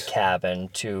place, the cabin,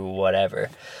 to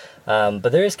whatever.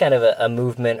 But there is kind of a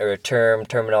movement or a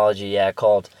terminology,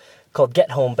 called get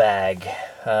home bag.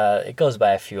 It goes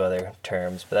by a few other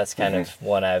terms, but that's kind of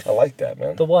one I like that,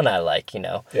 man. The one I like,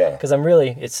 Yeah. Because I'm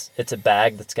really, it's a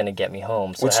bag that's going to get me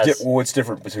home. So what's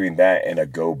different between that and a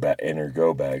go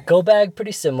bag? Go bag,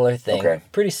 pretty similar thing. Okay.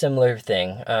 Pretty similar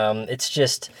thing. It's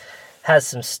just has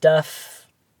some stuff,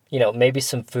 maybe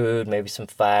some food, maybe some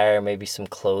fire, maybe some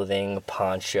clothing, a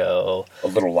poncho. A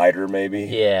little lighter, maybe?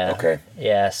 Yeah. Okay.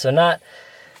 Yeah, so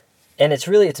And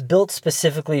it's built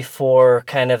specifically for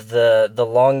kind of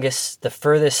the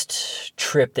furthest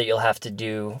trip that you'll have to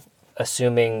do,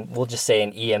 assuming, we'll just say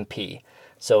an EMP.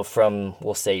 So from,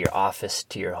 we'll say, your office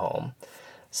to your home.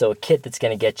 So a kit that's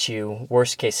going to get you,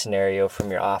 worst case scenario, from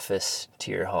your office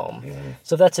to your home. Mm-hmm.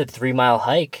 So if that's a 3-mile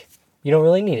hike, you don't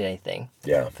really need anything.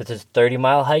 Yeah. If it's a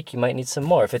 30-mile hike, you might need some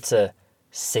more. If it's a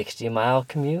 60-mile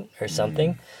commute or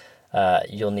something,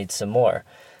 you'll need some more.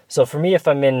 So for me, if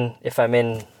I'm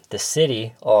in the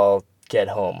city, I'll get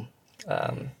home.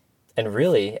 And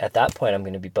really, at that point, I'm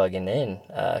going to be bugging in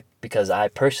because I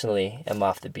personally am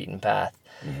off the beaten path.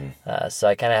 Mm-hmm. So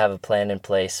I kind of have a plan in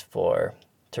place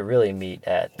to really meet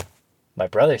at my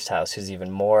brother's house, who's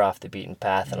even more off the beaten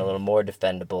path and a little more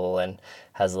defendable and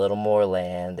has a little more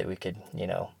land that we could,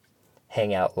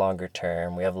 hang out longer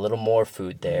term. We have a little more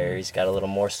food there. He's got a little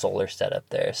more solar set up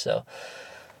there. So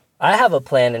I have a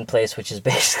plan in place, which is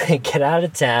basically get out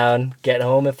of town, get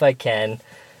home if I can.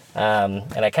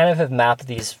 And I kind of have mapped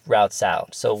these routes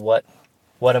out. So what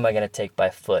am I going to take by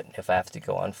foot if I have to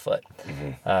go on foot?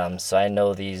 Mm-hmm. So I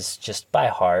know these just by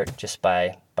heart, just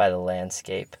by the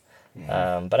landscape.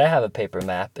 Mm-hmm. But I have a paper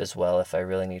map as well if I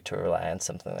really need to rely on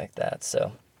something like that.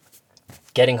 So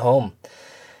getting home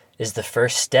is the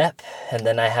first step. And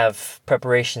then I have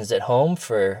preparations at home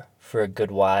for a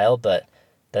good while, but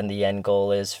then the end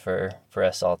goal is for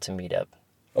us all to meet up.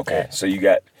 Okay, so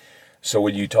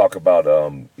when you talk about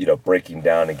breaking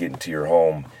down and getting to your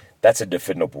home, that's a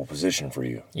defendable position for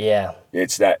you. Yeah.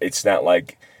 It's not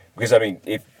like, because I mean,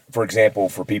 if, for example,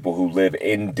 for people who live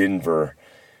in Denver,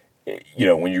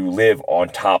 when you live on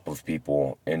top of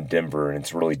people in Denver and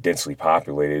it's really densely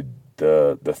populated,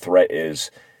 the threat is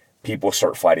people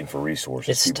start fighting for resources.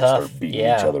 It's people tough. Start beating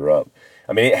each other up.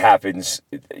 I mean, it happens.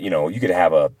 You could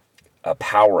have a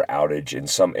power outage in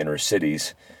some inner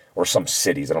cities or some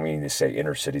cities. I don't mean to say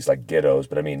inner cities like ghettos,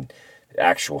 but I mean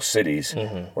actual cities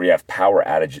where you have power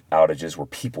outages where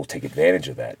people take advantage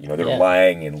of that. They're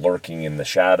lying and lurking in the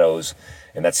shadows,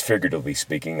 and that's figuratively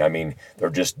speaking. I mean, they're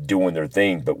just doing their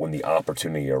thing, but when the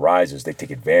opportunity arises, they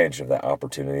take advantage of that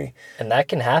opportunity. And that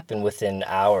can happen within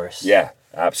hours. Yeah,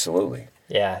 absolutely.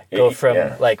 Yeah, go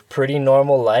from like pretty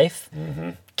normal life,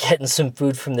 getting some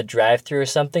food from the drive-thru or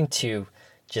something, to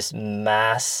just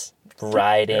mass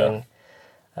rioting.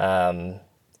 Yeah.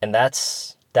 And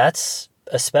that's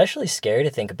especially scary to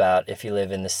think about if you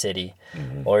live in the city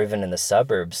or even in the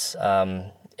suburbs,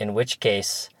 in which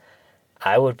case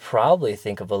I would probably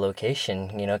think of a location,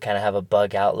 kind of have a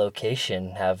bug out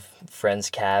location, have friend's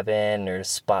cabin or a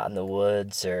spot in the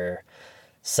woods or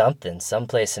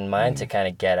someplace in mind to kind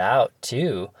of get out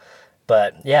too.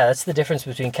 But yeah, that's the difference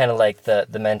between kind of like the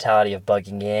mentality of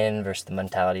bugging in versus the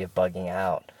mentality of bugging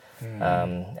out.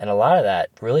 And a lot of that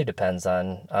really depends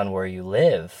on where you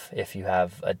live, if you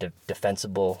have a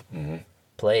defensible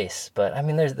place. But I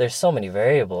mean, there's so many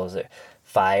variables.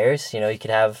 Fires, you could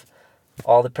have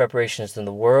all the preparations in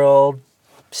the world,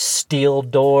 steel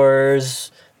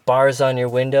doors, bars on your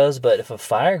windows, but if a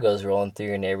fire goes rolling through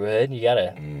your neighborhood, you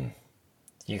gotta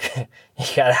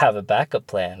have a backup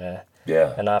plan,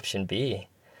 an option B.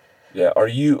 Yeah.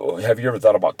 Have you ever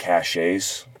thought about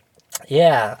caches?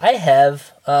 Yeah, I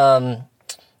have.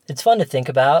 It's fun to think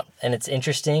about, and it's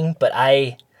interesting, but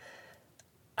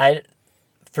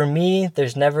for me,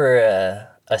 there's never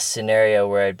a scenario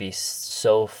where I'd be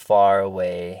so far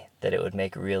away that it would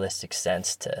make realistic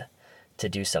sense to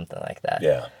do something like that.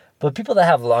 Yeah. But people that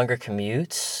have longer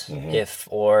commutes,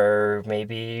 or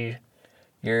maybe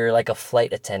you're like a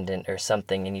flight attendant or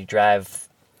something and you drive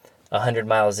 100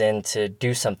 miles in to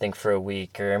do something for a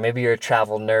week, or maybe you're a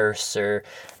travel nurse or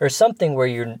something where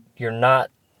you're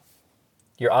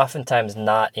oftentimes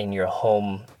not in your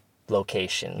home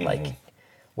location, like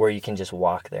where you can just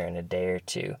walk there in a day or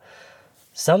two.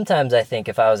 Sometimes I think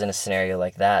if I was in a scenario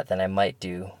like that, then I might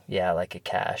do, like a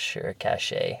cache or a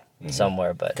cache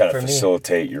somewhere. But kind of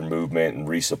facilitate your movement and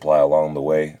resupply along the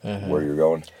way where you're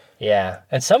going. Yeah,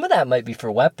 and some of that might be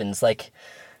for weapons. Like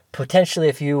potentially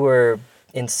if you were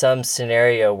in some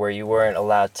scenario where you weren't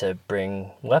allowed to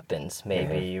bring weapons,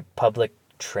 maybe your public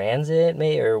transit,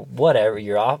 or whatever,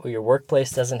 your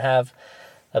workplace doesn't have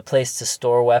a place to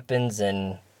store weapons,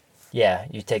 and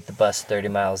you take the bus 30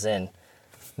 miles in.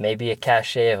 Maybe a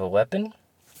cache of a weapon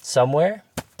somewhere,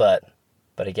 but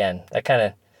again,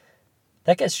 that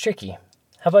gets tricky.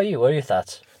 How about you? What are your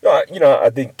thoughts? No,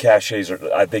 I think caches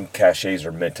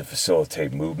are meant to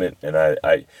facilitate movement, and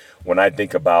I when I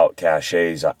think about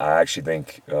caches, I actually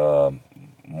think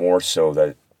more so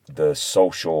that the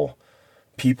social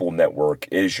people network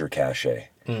is your cache,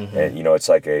 and it's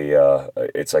like a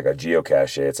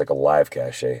geocache, it's like a live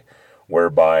cache,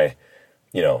 whereby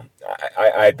you know,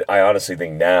 I honestly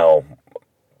think now,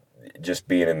 just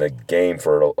being in the game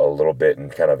for a little bit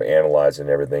and kind of analyzing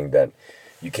everything, that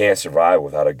you can't survive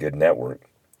without a good network,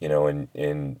 you know,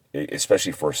 and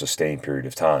especially for a sustained period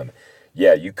of time.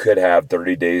 Yeah, you could have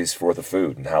 30 days worth of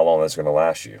food, and how long that's going to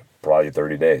last you? Probably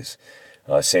 30 days.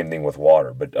 Same thing with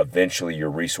water, but eventually your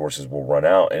resources will run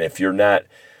out. And if you're not,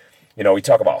 you know, we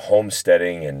talk about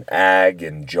homesteading and ag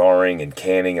and jarring and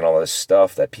canning and all this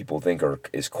stuff that people think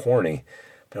is corny,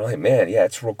 but I'm like, man, yeah,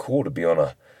 it's real cool to be on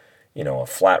a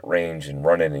flat range and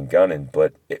running and gunning.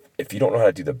 But if you don't know how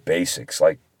to do the basics,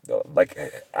 like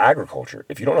agriculture,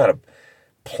 if you don't know how to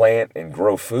plant and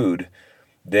grow food,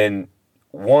 then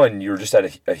one, you're just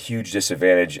at a huge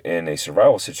disadvantage in a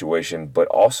survival situation. But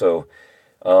also,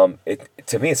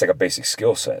 to me, it's like a basic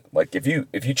skill set. Like if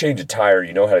you change a tire,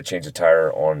 you know how to change a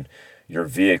tire on your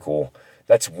vehicle.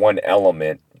 That's one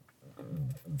element.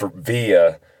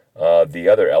 Via the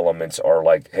other elements are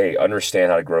like, hey,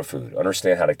 understand how to grow food,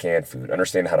 understand how to can food,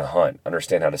 understand how to hunt,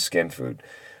 understand how to skin food,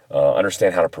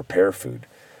 understand how to prepare food.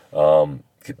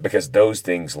 Because those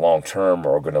things long term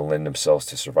are going to lend themselves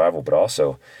to survival, but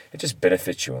also it just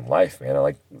benefits you in life, man.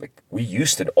 Like we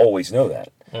used to always know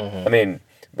that. I mean,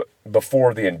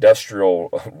 before the industrial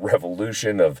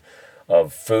revolution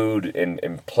of food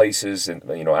in places, and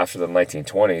after the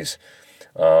 1920s,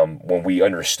 when we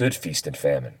understood feast and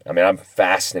famine. I mean, I'm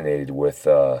fascinated with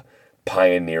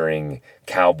pioneering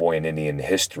cowboy and Indian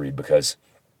history because,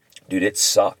 dude, it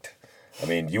sucked. I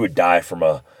mean, you would die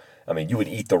you would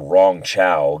eat the wrong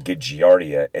chow, get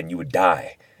giardia, and you would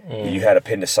die. You had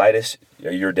appendicitis,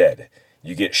 you're dead.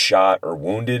 You get shot or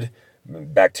wounded,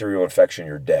 bacterial infection,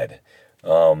 you're dead. You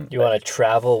want to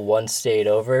travel one state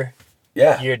over?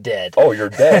 Yeah. You're dead. Oh, you're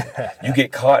dead. You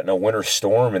get caught in a winter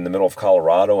storm in the middle of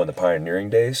Colorado in the pioneering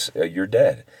days, you're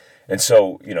dead. And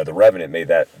so, the Revenant made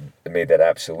that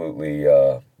absolutely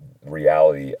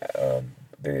reality.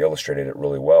 They illustrated it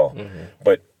really well. Mm-hmm.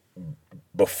 But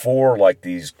before, like,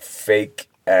 these fake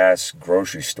ass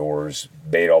grocery stores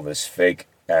made all this fake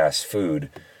ass food,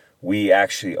 we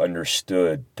actually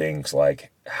understood things like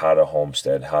how to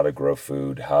homestead, how to grow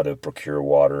food, how to procure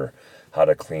water, how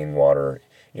to clean water,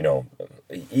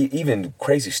 even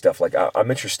crazy stuff. Like I'm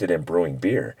interested in brewing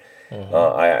beer. Mm-hmm.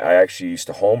 I actually used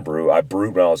to home brew. I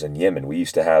brewed when I was in Yemen. We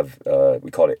used to have,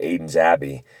 we called it Aiden's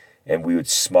Abbey, and we would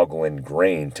smuggle in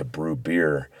grain to brew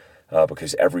beer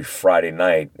because every Friday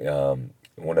night,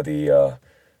 one of the,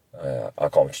 I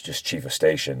call him just chief of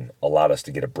station, allowed us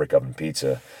to get a brick oven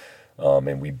pizza.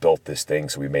 And we built this thing.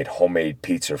 So we made homemade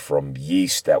pizza from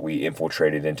yeast that we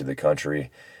infiltrated into the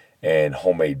country, and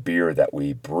homemade beer that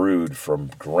we brewed from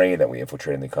grain that we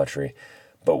infiltrated in the country.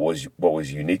 But what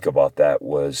was unique about that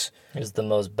was it was the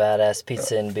most badass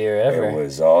pizza and beer ever. It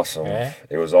was awesome. Right?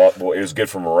 It was it was good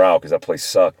for morale because that place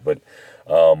sucked. But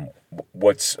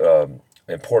what's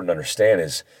important to understand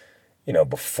is,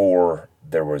 before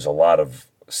there was a lot of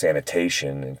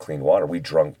sanitation and clean water, we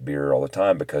drank beer all the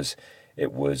time because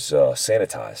it was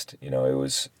sanitized. It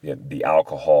was the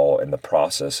alcohol and the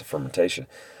process of fermentation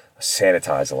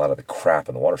sanitized a lot of the crap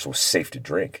in the water, so it was safe to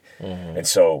drink. Mm-hmm. And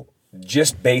so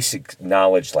just basic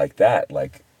knowledge like that,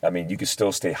 you could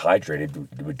still stay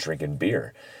hydrated with drinking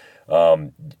beer.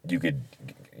 You could,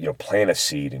 plant a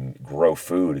seed and grow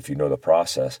food if you know the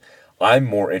process. I'm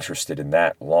more interested in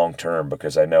that long term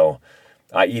because I know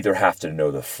I either have to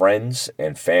know the friends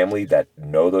and family that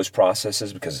know those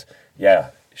processes because,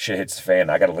 shit hits the fan.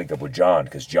 I got to link up with John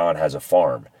because John has a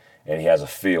farm and he has a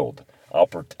field. I'll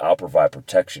provide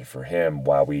protection for him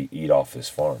while we eat off his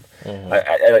farm.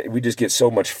 Mm-hmm. We just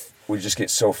get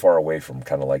so far away from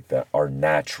kind of like our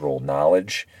natural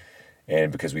knowledge, and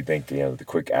because we think the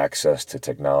quick access to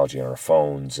technology on our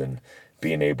phones and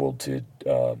being able to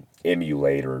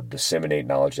emulate or disseminate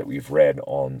knowledge that we've read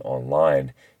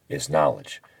online is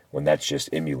knowledge, when that's just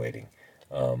emulating.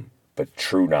 But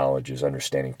true knowledge is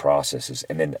understanding processes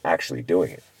and then actually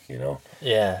doing it.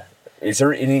 Yeah. Is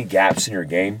there any gaps in your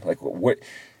game? Like, what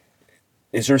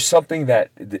is there something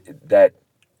that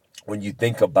when you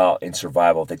think about in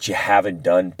survival that you haven't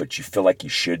done but you feel like you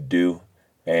should do,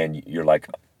 and you're like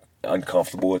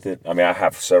uncomfortable with it? I mean, I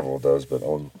have several of those, but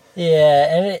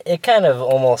yeah, and it kind of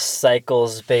almost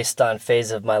cycles based on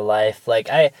phase of my life. Like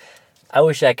I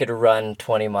wish I could run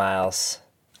 20 miles.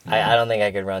 Mm-hmm. I don't think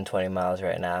I could run 20 miles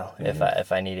right now. Mm-hmm.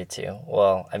 if I needed to.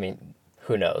 Well, I mean,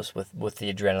 who knows with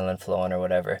the adrenaline flowing or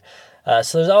whatever.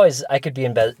 So there's always, I could be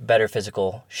in better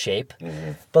physical shape.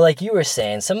 Mm-hmm. But like you were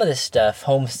saying, some of this stuff,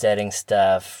 homesteading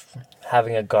stuff,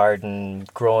 having a garden,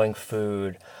 growing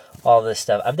food, all this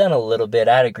stuff, I've done a little bit.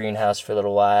 I had a greenhouse for a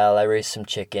little while. I raised some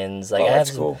chickens. Like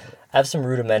that's cool. I have some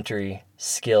rudimentary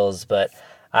skills, but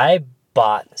I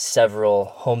bought several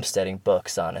homesteading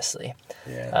books, honestly.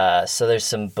 Yeah. So there's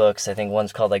some books. I think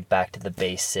one's called like Back to the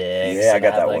Basics. Yeah, I and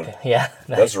got have, that like, one. Yeah.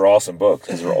 Those are awesome books.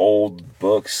 Those are old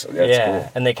books. That's yeah,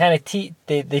 cool. and they kind of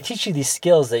they teach you these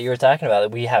skills that you were talking about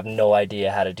that we have no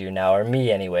idea how to do now, or me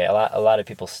anyway. A lot of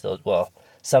people still, well,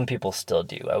 some people still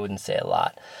do. I wouldn't say a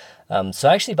lot. So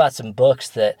I actually bought some books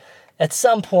that at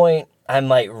some point I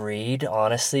might read,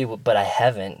 honestly, but I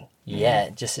haven't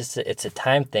yet. Just it's a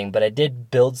time thing. But I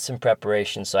did build some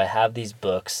preparation, so I have these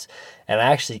books, and I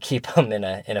actually keep them in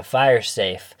a fire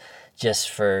safe, just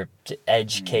for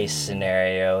edge case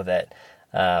scenario that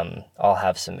I'll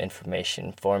have some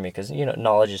information for me, because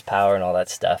knowledge is power and all that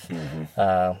stuff.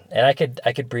 And I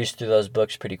could breeze through those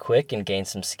books pretty quick and gain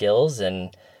some skills.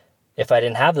 And if I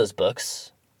didn't have those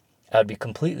books, I would be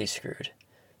completely screwed.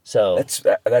 So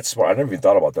That's smart. I never even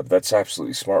thought about that. But that's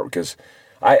absolutely smart, because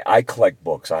I collect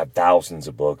books. I have thousands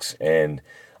of books, and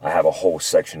I have a whole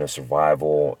section of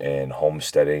survival and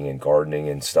homesteading and gardening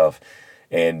and stuff.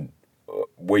 And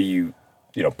where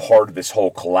part of this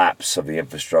whole collapse of the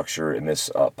infrastructure in this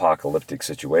apocalyptic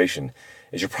situation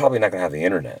is you're probably not going to have the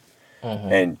internet.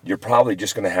 And you're probably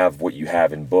just going to have what you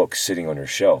have in books sitting on your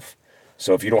shelf.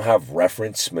 So if you don't have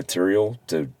reference material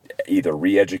to either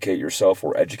re-educate yourself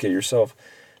or educate yourself,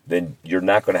 then you're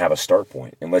not going to have a start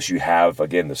point unless you have,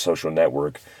 again, the social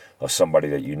network of somebody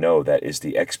that that is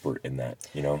the expert in that,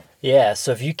 Yeah,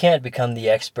 so if you can't become the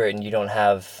expert and you don't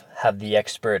have the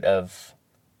expert of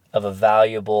a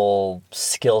valuable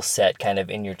skill set kind of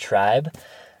in your tribe,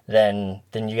 then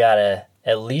you gotta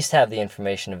at least have the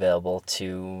information available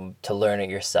to learn it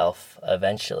yourself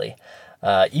eventually.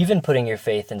 Even putting your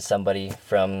faith in somebody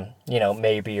from,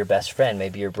 maybe your best friend,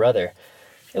 maybe your brother.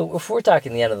 If we're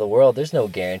talking the end of the world, there's no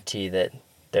guarantee that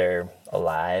they're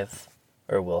alive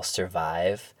or will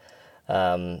survive.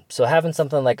 So having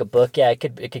something like a book, yeah, it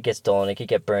could get stolen, it could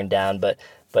get burned down, but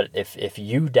if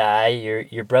you die,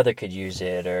 your brother could use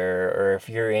it, or if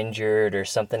you're injured or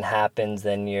something happens,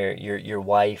 then your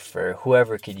wife or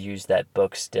whoever could use that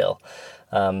book still.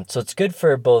 So it's good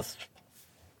for both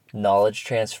knowledge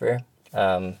transfer,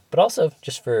 but also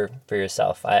just for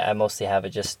yourself. I mostly have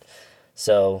it just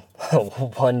so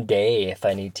one day if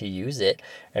I need to use it,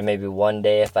 or maybe one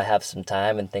day if I have some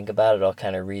time and think about it, I'll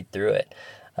kind of read through it.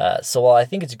 So while I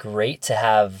think it's great to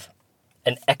have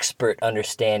an expert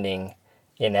understanding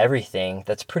in everything,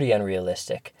 that's pretty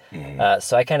unrealistic.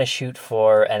 So I kind of shoot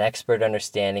for an expert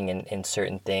understanding in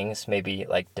certain things, maybe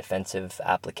like defensive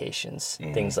applications,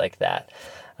 things like that.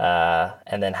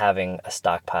 And then having a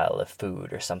stockpile of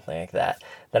food or something like that.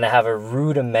 Then I have a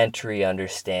rudimentary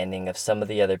understanding of some of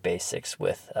the other basics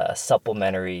with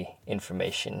supplementary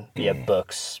information via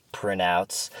books,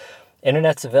 printouts.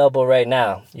 Internet's available right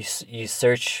now. You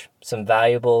search some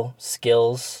valuable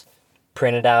skills,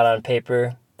 print it out on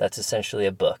paper. That's essentially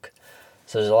a book.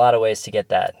 So there's a lot of ways to get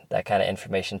that kind of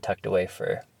information tucked away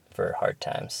for hard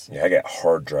times. Yeah, I got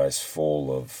hard drives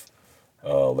full of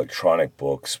electronic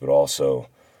books, but also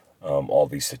all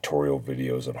these tutorial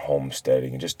videos on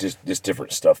homesteading and just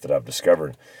different stuff that I've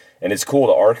discovered. And it's cool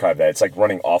to archive that. It's like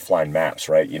running offline maps,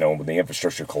 right? When the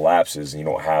infrastructure collapses and you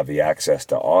don't have the access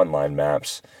to online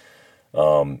maps,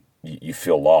 you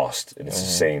feel lost. And it's the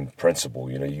same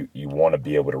principle. You want to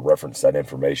be able to reference that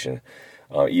information,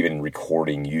 even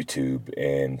recording YouTube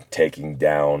and taking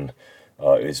down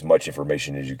as much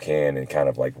information as you can and kind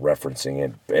of like referencing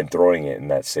it and throwing it in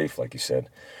that safe, like you said.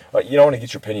 I want to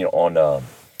get your opinion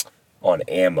on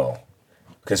ammo,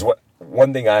 because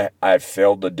one thing I've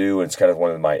failed to do, and it's kind of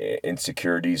one of my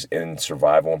insecurities in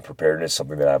survival and preparedness,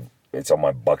 something that it's on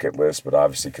my bucket list, but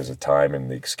obviously because of time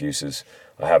and the excuses,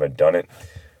 I haven't done it.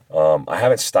 I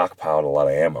haven't stockpiled a lot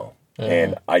of ammo.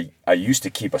 And I used to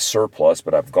keep a surplus,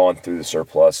 but I've gone through the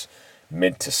surplus,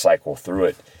 meant to cycle through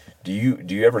it. Do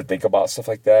you ever think about stuff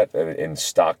like that in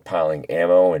stockpiling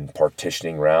ammo and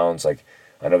partitioning rounds? Like,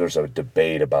 I know there's a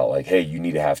debate about like, hey, you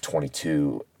need to have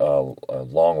 22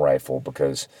 long rifle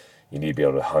because you need to be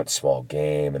able to hunt small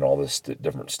game and all this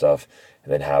different stuff,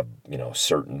 and then have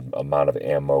certain amount of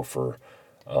ammo for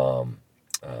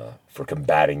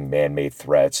combating man-made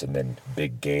threats and then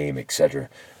big game, etc.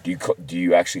 Do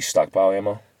you actually stockpile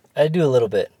ammo? I do a little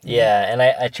bit, yeah, and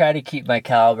I try to keep my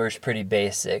calibers pretty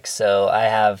basic. So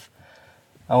I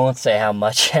won't say how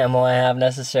much ammo I have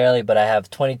necessarily, but I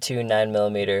have 22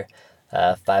 9mm,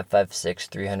 5.56,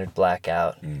 300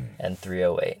 blackout, and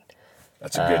 308.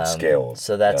 That's a good scale.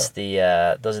 So that's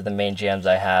those are the main jams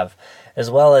I have, as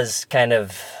well as kind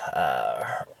of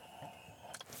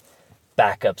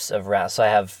backups of rounds. So I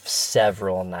have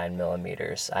several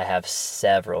 9mm. I have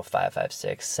several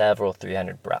 5.56, several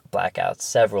 300 blackouts,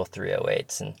 several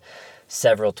 308s, and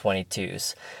several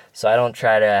 22s. So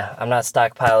I'm not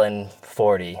stockpiling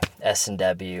 40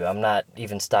 S&W. I'm not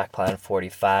even stockpiling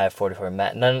 45, 44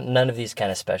 Mat. None of these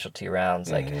kind of specialty rounds.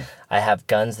 Like, I have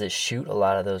guns that shoot a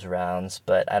lot of those rounds,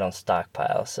 but I don't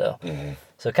stockpile. So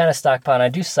kind of stockpile. And I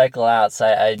do cycle out. So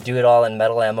I do it all in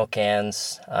metal ammo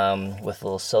cans with a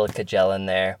little silica gel in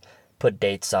there, put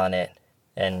dates on it,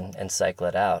 and cycle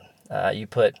it out.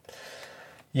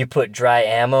 You put dry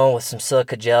ammo with some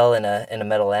silica gel in a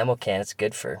metal ammo can. It's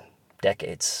good for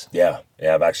decades. Yeah.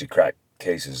 I've actually cracked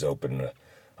cases open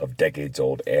of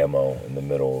decades-old ammo in the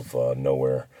middle of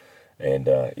nowhere, and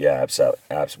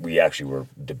we actually were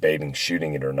debating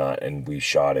shooting it or not, and we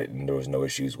shot it, and there was no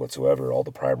issues whatsoever. All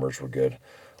the primers were good,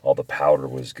 all the powder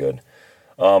was good.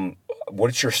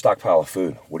 What's your stockpile of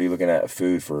food? What are you looking at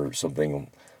food for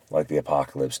something like the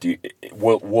apocalypse?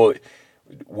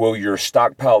 Will your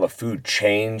stockpile of food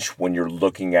change when you're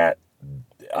looking at?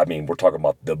 I mean, we're talking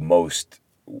about the most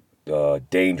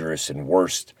dangerous and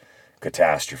worst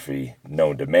catastrophe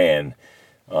known to man.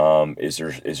 Is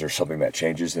there something that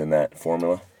changes in that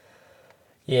formula?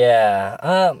 Yeah,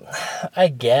 I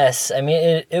guess. I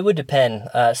mean, it would depend.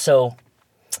 So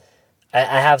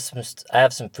I have some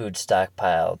food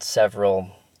stockpiled.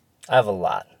 I have a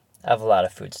lot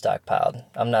of food stockpiled.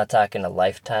 I'm not talking a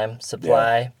lifetime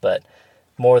supply, but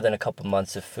more than a couple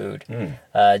months of food.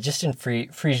 Just in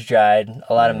freeze dried,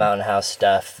 a lot of Mountain House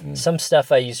stuff. Some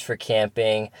stuff I use for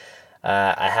camping.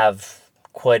 I have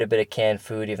quite a bit of canned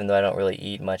food, even though I don't really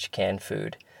eat much canned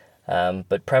food.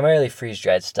 But primarily freeze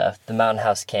dried stuff. The Mountain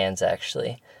House cans,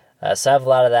 actually. So I have a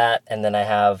lot of that, and then I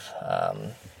have.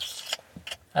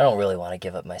 I don't really want to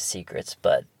give up my secrets,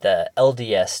 but the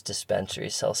LDS dispensary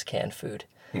sells canned food.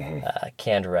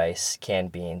 Canned rice,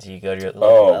 canned beans. You go to your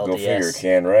local LDS. Go figure,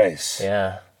 canned rice.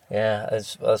 Yeah,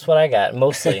 that's what I got.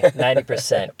 Mostly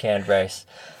 90% canned rice.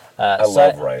 I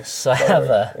love rice. So I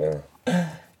have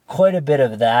quite a bit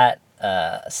of that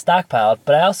stockpiled,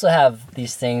 but I also have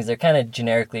these things. They're kind of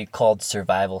generically called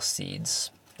survival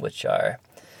seeds, which are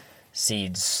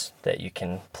seeds that you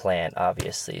can plant,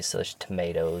 obviously. So there's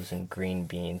tomatoes and green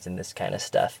beans and this kind of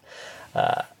stuff.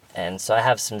 And so I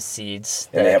have some seeds.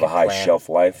 And they have a high shelf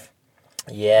life?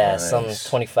 Yeah, nice. Some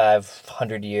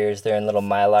 2,500 years. They're in little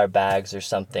Mylar bags or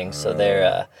something. So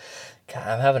they're,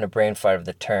 I'm having a brain fart of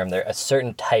the term. They're a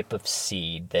certain type of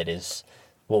seed that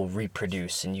will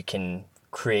reproduce, and you can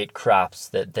create crops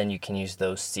that then you can use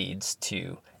those seeds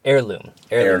to heirloom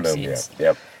seeds. Yeah.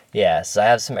 Yep. Yeah, so I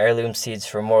have some heirloom seeds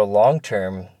for more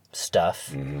long-term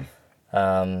stuff.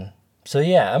 So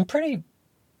yeah, I'm pretty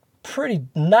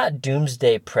not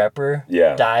doomsday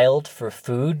prepper dialed for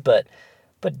food, but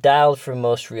dialed for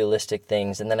most realistic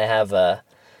things. And then I have a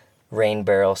rain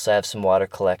barrel, so I have some water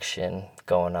collection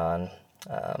going on.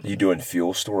 You doing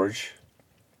fuel storage?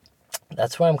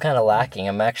 That's where I'm kind of lacking.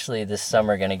 I'm actually this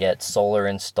summer going to get solar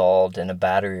installed and a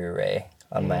battery array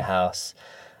on my house.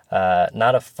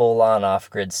 Not a full-on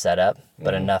off-grid setup,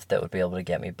 but enough that would be able to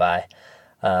get me by.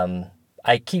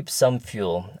 I keep some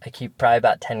fuel. I keep probably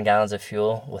about 10 gallons of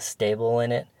fuel with stable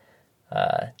in it,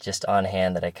 just on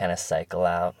hand that I kind of cycle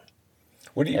out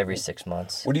every 6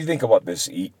 months. What do you think about this?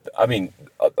 I mean,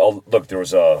 look, there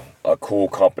was a cool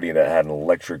company that had an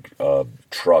electric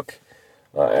truck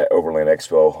at Overland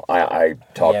Expo. I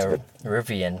talked to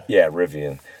Rivian. Yeah,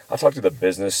 Rivian. I talked to the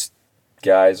business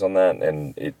guys on that,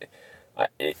 and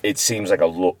it seems like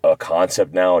a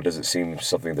concept now. It doesn't seem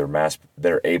something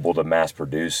they're able to mass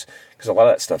produce, because a lot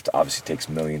of that stuff obviously takes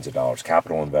millions of dollars.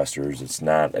 Capital investors. It's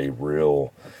not a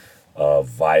real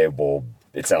viable.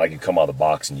 It's not like you come out of the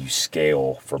box and you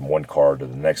scale from one car to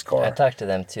the next car. I talked to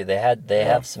them too. They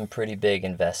have some pretty big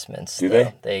investments. Do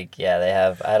they? They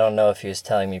have. I don't know if he was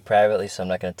telling me privately, so I'm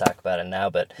not going to talk about it now.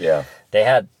 But yeah, they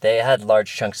had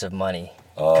large chunks of money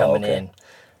coming in.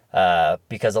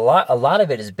 Because a lot of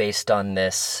it is based on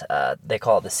this, they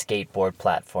call it the skateboard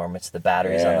platform. It's the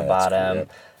batteries on the bottom. Cool,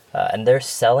 and they're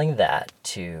selling that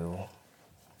to,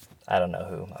 I don't know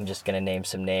who. I'm just going to name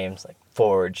some names like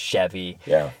Ford, Chevy,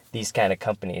 these kind of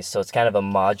companies. So it's kind of a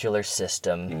modular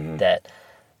system that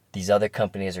these other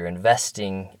companies are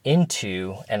investing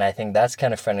into, and I think that's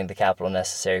kind of fronting the capital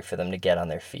necessary for them to get on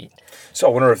their feet. So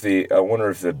I wonder if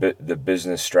the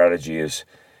business strategy is,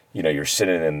 you're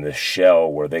sitting in the shell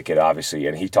where they could obviously,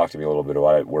 and he talked to me a little bit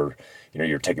about it, where,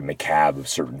 you're taking the cab of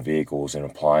certain vehicles and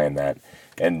applying that.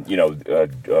 And,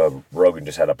 Rogan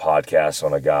just had a podcast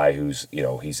on a guy who's,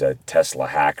 he's a Tesla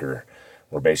hacker,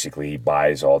 where basically he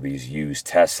buys all these used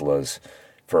Teslas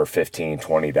for $15,000,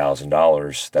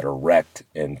 $20,000 that are wrecked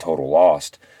and total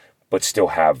lost, but still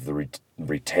have the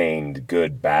retained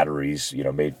good batteries,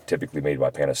 typically made by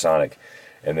Panasonic.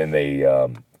 And then they,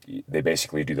 they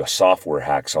basically do the software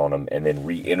hacks on them and then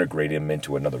reintegrate them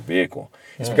into another vehicle.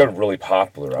 It's become really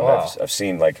popular. I mean, Wow. I've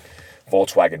seen like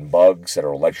Volkswagen Bugs that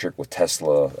are electric with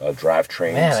Tesla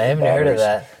drivetrains. Man, I haven't heard of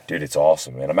that. Dude, it's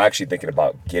awesome, man. I'm actually thinking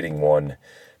about getting one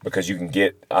because you can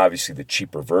get obviously the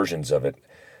cheaper versions of it.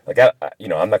 Like I'm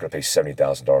not going to pay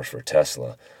 $70,000 for a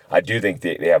Tesla. I do think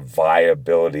they have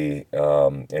viability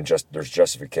and there's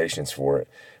justifications for it,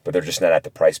 but they're just not at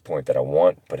the price point that I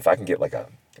want. But if I can get like a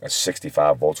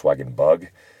 65 Volkswagen Bug,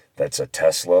 that's a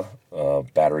Tesla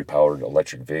battery powered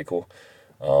electric vehicle,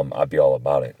 I'd be all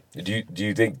about it. Do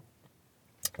you think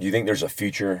there's a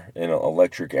future in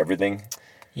electric everything?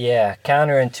 Yeah,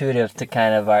 counterintuitive to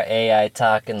kind of our AI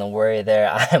talk and the worry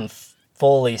there. I am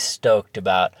fully stoked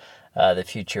about the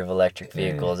future of electric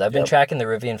vehicles. I've been tracking the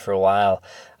Rivian for a while.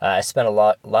 I spent a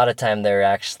lot of time there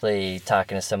actually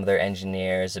talking to some of their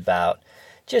engineers about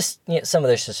just some of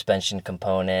their suspension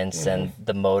components and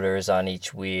the motors on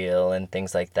each wheel and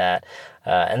things like that.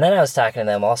 And then I was talking to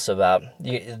them also about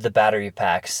the battery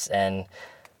packs. And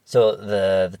so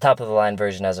the top of the line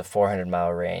version has a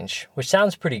 400-mile range, which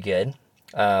sounds pretty good.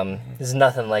 This is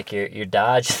nothing like your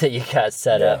Dodge that you got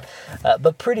set up,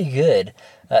 but pretty good.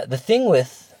 The thing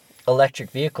with electric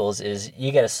vehicles is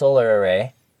you get a solar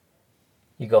array,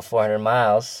 you go 400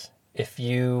 miles. If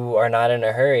you are not in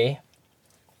a hurry,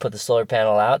 put the solar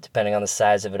panel out, depending on the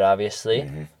size of it, obviously,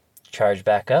 charge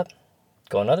back up,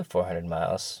 go another 400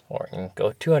 miles, or you can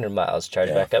go 200 miles, charge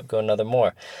back up, go another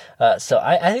more. So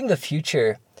I think the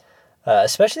future,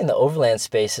 especially in the overland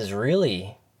space, is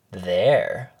really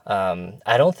there.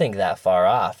 I don't think that far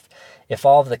off. If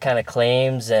all of the kind of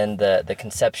claims and the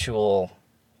conceptual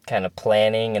kind of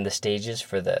planning and the stages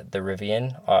for the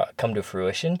Rivian come to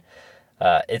fruition,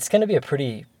 it's going to be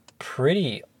a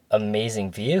pretty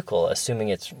amazing vehicle, assuming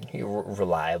it's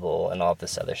reliable and all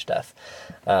this other stuff.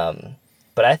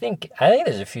 But I think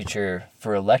there's a future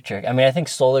for electric. I mean, I think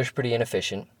solar's pretty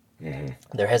inefficient.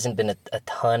 There hasn't been a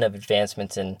ton of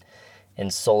advancements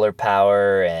in solar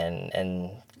power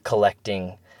and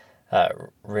collecting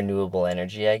renewable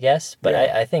energy, I guess. But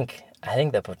I think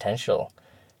the potential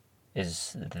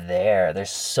is there. There's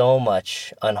so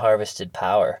much unharvested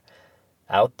power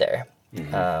out there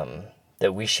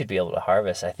that we should be able to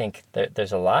harvest. I think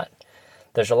there's a lot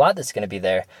that's going to be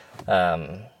there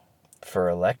for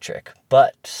electric.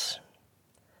 But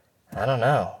I don't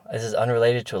know. This is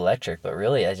unrelated to electric, but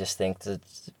really I just think that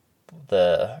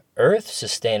the Earth's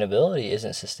sustainability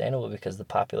isn't sustainable because the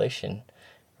population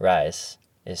rise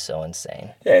is so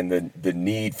insane. Yeah, and the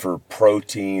need for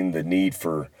protein, the need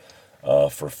for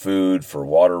food, for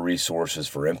water resources,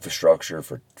 for infrastructure,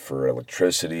 for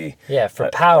electricity. Yeah, for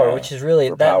power, which is really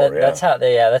that's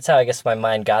how I guess my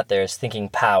mind got there, is thinking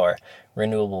power,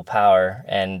 renewable power,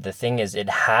 and the thing is, it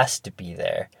has to be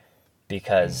there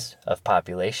because of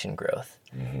population growth.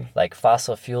 Like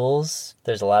fossil fuels,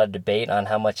 there's a lot of debate on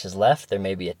how much is left. There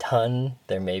may be a ton.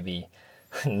 There may be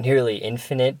nearly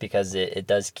infinite because it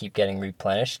does keep getting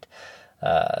replenished.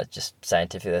 Just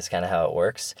scientifically, that's kind of how it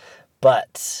works.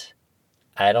 But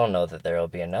I don't know that there will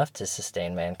be enough to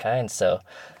sustain mankind. So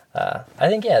I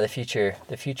think, the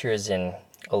future is in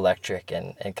electric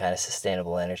and kind of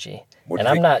sustainable energy. And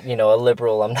I'm not, a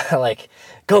liberal. I'm not like,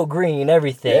 go green,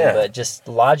 everything. But just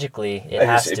logically, it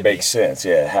has to be. It makes sense.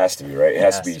 Yeah, it has to be, right? It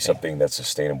has to be something that's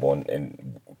sustainable.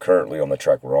 And currently on the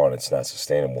track we're on, it's not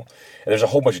sustainable. And there's a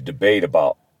whole bunch of debate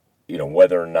about,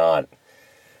 whether or not,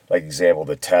 like example,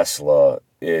 the Tesla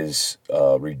is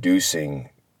reducing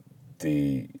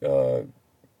the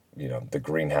the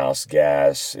greenhouse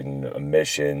gas and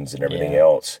emissions and everything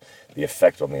else, the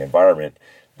effect on the environment,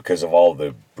 because of all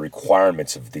the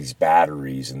requirements of these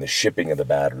batteries and the shipping of the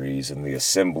batteries and the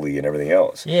assembly and everything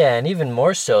else. Yeah, and even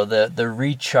more so, the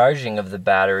recharging of the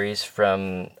batteries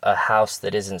from a house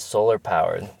that isn't solar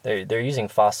powered. They're using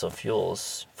fossil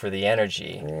fuels for the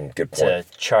energy to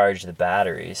charge the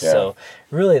batteries. Yeah. So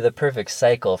really the perfect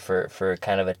cycle for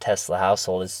kind of a Tesla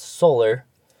household is solar.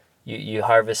 You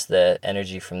harvest the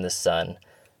energy from the sun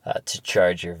to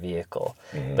charge your vehicle.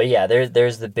 But yeah,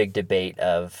 there's the big debate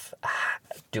of,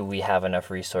 do we have enough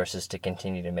resources to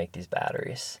continue to make these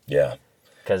batteries? Yeah.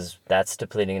 Because that's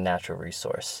depleting a natural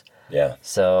resource. Yeah.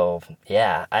 So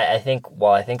yeah, I think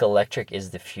while I think electric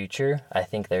is the future, I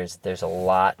think there's a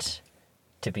lot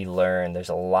to be learned. There's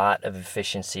a lot of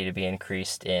efficiency to be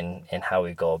increased in how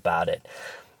we go about it.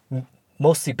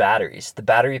 Mostly batteries. The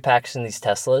battery packs in these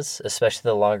Teslas, especially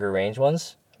the longer range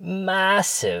ones,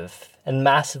 massive and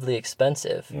massively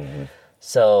expensive.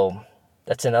 So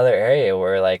that's another area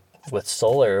where, like with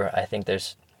solar, I think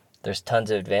there's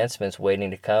tons of advancements waiting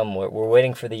to come. We're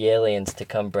waiting for the aliens to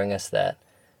come bring us that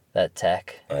that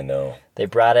tech. I know. They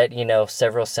brought it,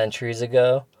 several centuries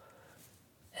ago,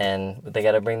 and they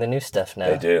got to bring the new stuff now.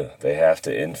 They do. They have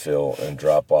to infill and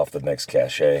drop off the next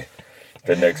cachet,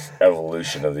 the next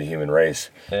evolution of the human race.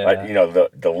 Yeah.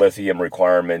 The lithium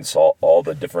requirements, all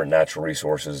the different natural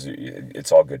resources.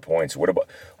 It's all good points. What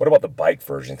about the bike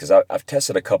version? Because I've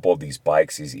tested a couple of these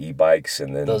bikes, these e-bikes,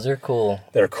 and then Those are cool.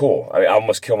 they're cool. I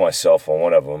almost killed myself on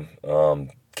one of them.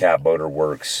 Cab Motor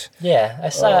Works. Yeah, I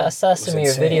saw some of your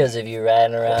insane. videos of you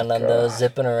riding around on those, God.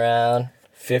 zipping around.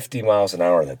 50 miles an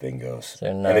hour that thing goes.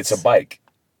 They're And it's nuts. a bike.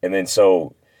 And then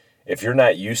so if you're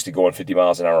not used to going 50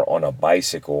 miles an hour on a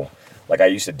bicycle, like I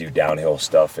used to do downhill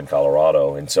stuff in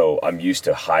Colorado, and so I'm used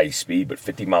to high speed, but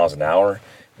 50 miles an hour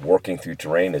working through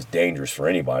terrain is dangerous for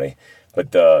anybody.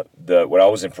 But the what I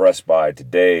was impressed by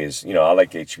today is, I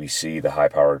like HBC, the high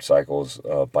powered cycles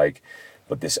bike,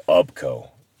 but this UBCO,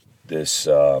 this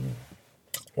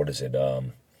what is it?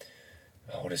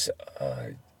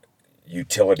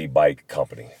 Utility Bike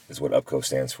Company is what UBCO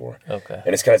stands for. Okay.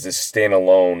 And it's kind of this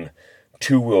standalone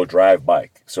 2-wheel drive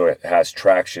bike. So it has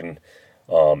traction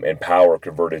and power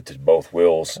converted to both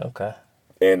wheels, Okay.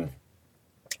 and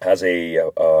has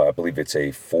I believe it's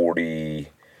a 40.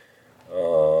 I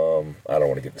don't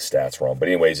want to get the stats wrong, but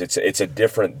anyways, it's a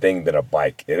different thing than a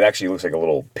bike. It actually looks like a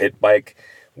little pit bike,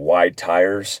 wide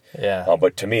tires. Yeah.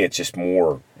 But to me, it's just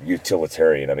more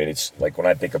utilitarian. I mean, it's like when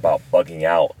I think about bugging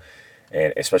out,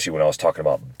 and especially when I was talking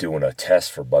about doing a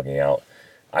test for bugging out,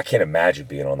 I can't imagine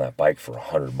being on that bike for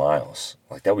 100 miles.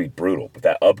 Like, that would be brutal. But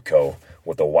that UBCO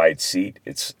with a wide seat,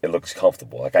 it looks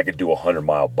comfortable. Like, I could do a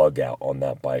 100-mile bug out on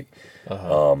that bike.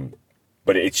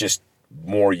 But it's just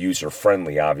more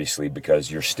user-friendly, obviously,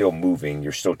 because you're still moving,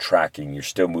 you're still tracking, you're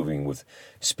still moving with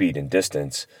speed and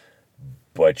distance,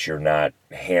 but you're not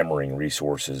hammering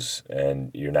resources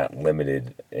and you're not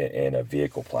limited in a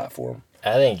vehicle platform.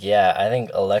 I think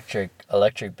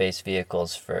electric based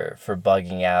vehicles for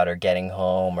bugging out or getting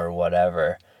home or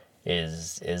whatever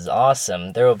is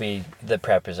awesome. There will be the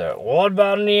preppers are, what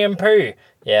about an EMP?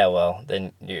 Yeah, well,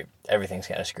 then everything's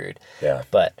kind of screwed. Yeah.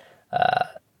 But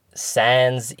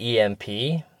Sans EMP,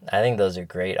 I think those are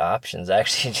great options. I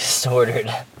actually just ordered,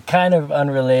 kind of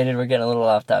unrelated, we're getting a little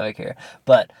off topic here,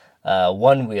 but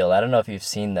one wheel. I don't know if you've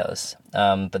seen those,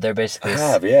 but they're basically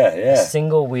a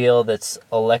single wheel that's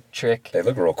electric. They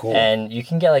look real cool. And you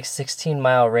can get like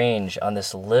 16-mile range on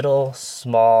this little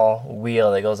small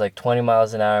wheel that goes like 20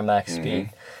 miles an hour max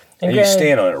speed. And you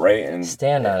stand on it, right? And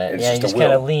stand on it. It's Yeah, you just just a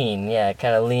kind of wheel. lean. Yeah,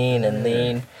 kind of lean and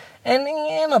lean. And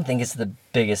I don't think it's the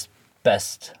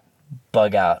best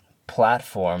bug out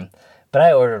platform, but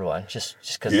I ordered one just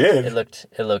because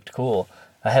it looked cool.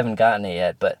 I haven't gotten it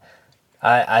yet, but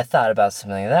I thought about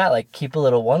something like that, like keep a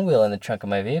little one wheel in the trunk of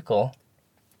my vehicle.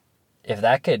 If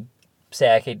that could,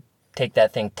 say I could take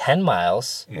that thing 10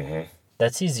 miles,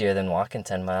 that's easier than walking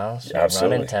 10 miles, or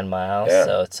Absolutely. running 10 miles. Yeah.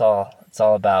 So it's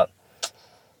all about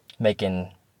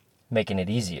making it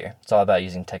easier. It's all about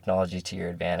using technology to your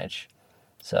advantage.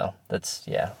 So that's,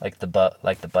 like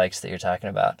the bikes that you're talking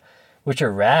about, which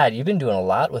are rad. You've been doing a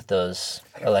lot with those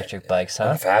electric bikes, huh?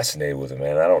 I'm fascinated with it,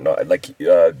 man. I don't know. Like,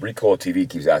 Recoil TV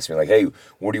keeps asking me, like, hey,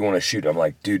 what do you want to shoot? I'm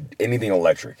like, dude, anything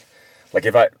electric. Like,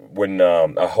 when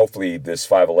hopefully this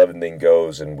 511 thing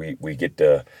goes and we get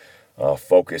to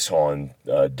focus on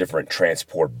different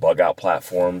transport bug out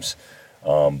platforms,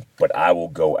 but I will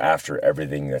go after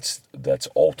everything that's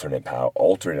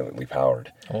alternately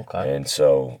powered. Okay. And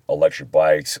so electric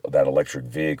bikes, that electric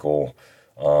vehicle,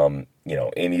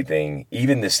 anything,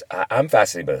 even this, I'm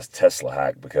fascinated by this Tesla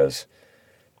hack because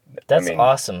That's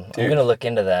awesome. dude, I'm going to look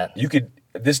into that.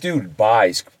 this dude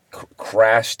buys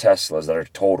crash Teslas that are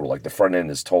total, like the front end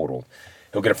is totaled.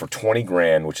 He'll get it for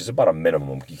 $20,000, which is about a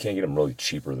minimum. You can't get them really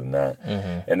cheaper than that.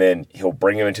 And then he'll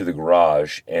bring them into the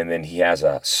garage, and then he has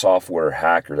a software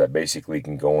hacker that basically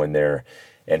can go in there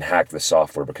and hack the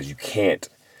software because you can't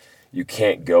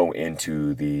go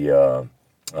into the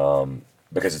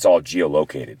because it's all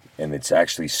geolocated, and it's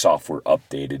actually software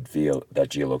updated via that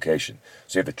geolocation.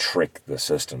 So you have to trick the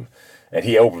system. And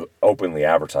he openly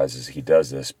advertises he does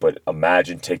this, but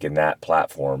imagine taking that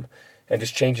platform and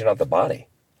just changing out the body.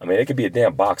 I mean, it could be a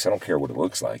damn box. I don't care what it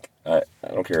looks like. I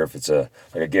don't care if it's a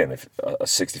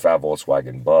 65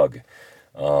 Volkswagen Bug,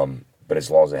 but as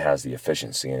long as it has the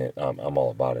efficiency in it, I'm all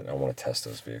about it. I want to test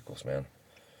those vehicles, man.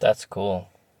 That's cool.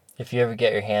 If you ever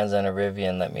get your hands on a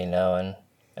Rivian, let me know,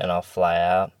 and I'll fly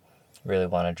out. Really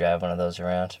want to drive one of those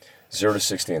around. 0 to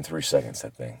 60 in 3 seconds,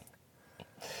 that thing.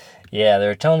 Yeah, they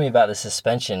were telling me about the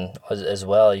suspension as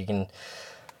well. You can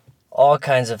all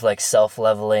kinds of like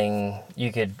self-leveling.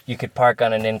 You could park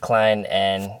on an incline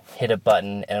and hit a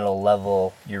button and it'll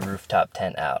level your rooftop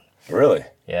tent out. Really?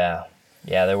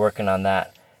 Yeah, they're working on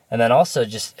that. And then also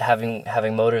just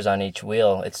having motors on each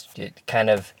wheel, it kind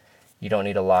of, you don't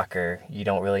need a locker, you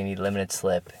don't really need limited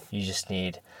slip, you just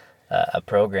need a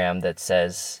program that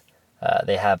says,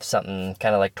 they have something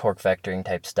kind of like torque vectoring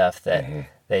type stuff that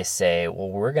they say, well,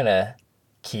 we're going to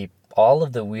keep all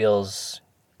of the wheels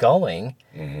going,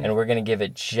 and we're going to give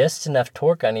it just enough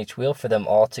torque on each wheel for them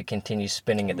all to continue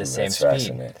spinning at the same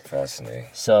speed. Fascinating.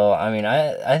 So, I mean,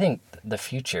 I think the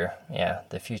future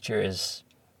is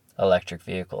electric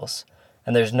vehicles.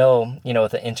 And there's no,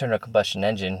 with an internal combustion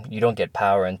engine, you don't get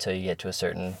power until you get to a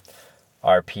certain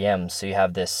RPM. So you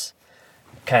have this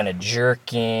kind of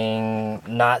jerking,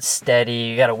 not steady.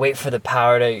 You got to wait for the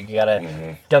power you got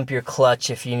to dump your clutch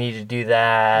if you need to do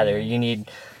that, or you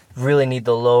really need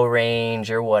the low range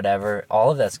or whatever.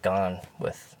 All of that's gone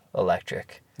with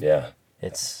electric. Yeah.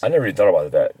 I never even thought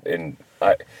about that. And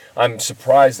I'm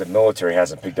surprised the military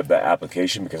hasn't picked up that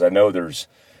application, because I know there's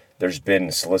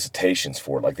been solicitations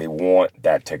for it. Like, they want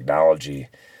that technology.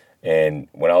 And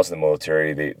when I was in the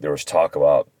military, there was talk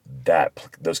about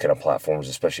those kind of platforms,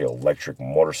 especially electric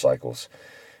motorcycles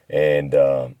and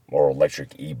or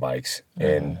electric e-bikes.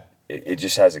 And it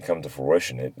just hasn't come to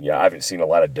fruition. I haven't seen a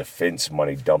lot of defense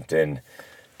money dumped in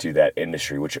to that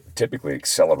industry, which typically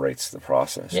accelerates the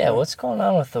process. Yeah, what's going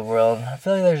on with the world? I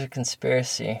feel like there's a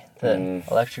conspiracy that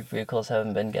electric vehicles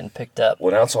haven't been getting picked up.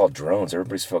 Well, now it's all drones.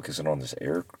 Everybody's focusing on this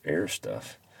air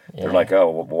stuff. Yeah. They're like, oh,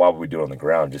 well, why would we do it on the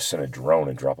ground? Just send a drone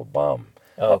and drop a bomb.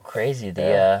 Oh, crazy.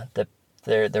 There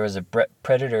was a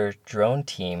Predator drone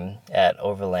team at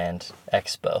Overland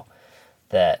Expo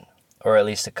or at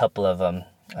least a couple of them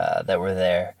that were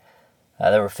there.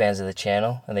 They were fans of the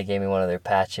channel, and they gave me one of their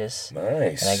patches.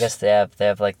 Nice. And I guess they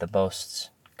have like the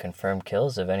most confirmed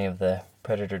kills of any of the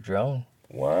Predator drone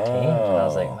teams. And I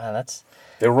was like, man, that's...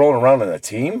 They were rolling around in a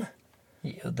team?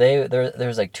 There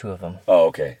was like 2 of them. Oh,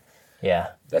 okay. Yeah.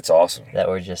 That's awesome. That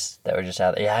were just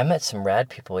out there. Yeah, I met some rad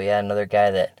people. Yeah, another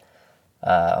guy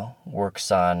that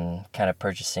works on kind of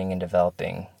purchasing and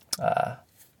developing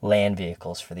land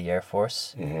vehicles for the Air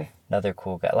Force. Another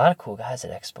cool guy. A lot of cool guys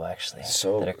at Expo, actually.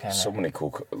 So many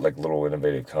cool, like, little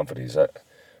innovative companies. I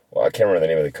can't remember the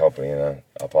name of the company, and I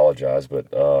apologize,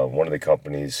 but one of the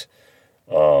companies,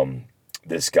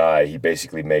 this guy, he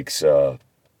basically makes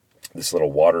this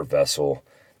little water vessel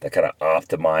that kind of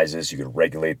optimizes. You could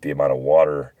regulate the amount of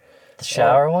water. The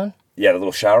shower one? Yeah, the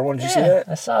little shower one. Did you see that?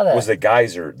 I saw that. It was the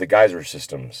geyser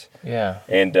systems. Yeah.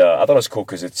 And I thought it was cool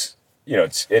because it's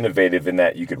innovative in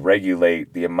that you could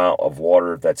regulate the amount of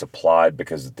water that's applied,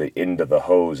 because the end of the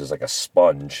hose is like a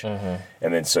sponge. And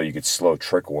then so you could slow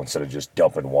trickle instead of just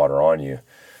dumping water on you.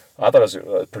 I thought it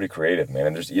was pretty creative, man.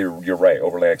 And you're right.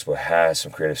 Overland Expo has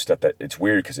some creative stuff that it's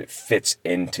weird because it fits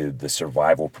into the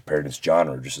survival preparedness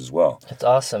genre just as well. It's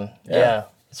awesome. Yeah.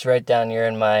 It's right down here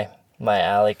in my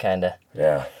alley, kind of.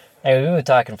 Yeah. Hey, we've been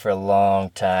talking for a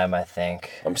long time, I think.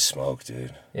 I'm smoked,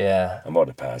 dude. Yeah. I'm about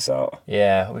to pass out.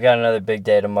 Yeah, we got another big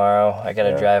day tomorrow. I got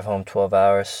to drive home 12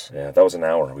 hours. Yeah, that was an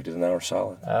hour. We did an hour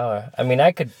solid. Hour. I mean,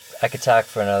 I could talk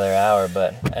for another hour,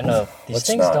 but I know these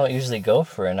things don't usually go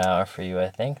for an hour for you, I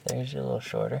think. They're usually a little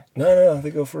shorter. No, they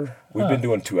go for... We've been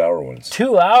doing 2-hour ones.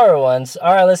 2-hour ones?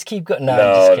 All right, let's keep going. No, I'm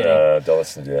just kidding. No, don't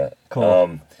listen to that.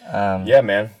 Cool. Yeah,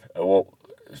 man. Well,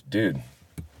 dude...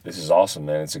 This is awesome,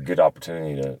 man. It's a good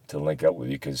opportunity to link up with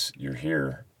you because you're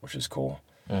here, which is cool.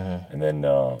 And then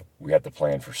we have to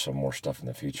plan for some more stuff in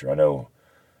the future. I know,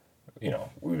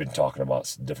 we've been talking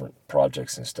about different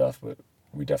projects and stuff, but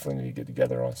we definitely need to get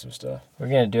together on some stuff. We're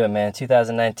going to do it, man.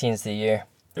 2019 is the year.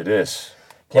 It is.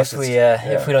 Plus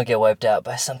if we don't get wiped out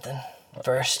by something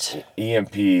first.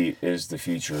 EMP is the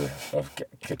future of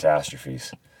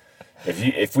catastrophes.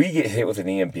 If we get hit with an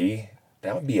EMP...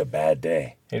 That would be a bad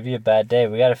day. It'd be a bad day.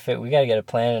 We gotta get a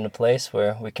plan in a place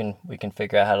where we can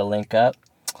figure out how to link up,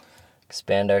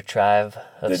 expand our tribe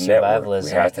of survivalism. Network.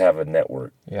 We have to have a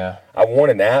network. Yeah. I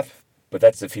want an app, but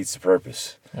that defeats the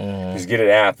purpose. Because you get an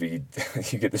app, you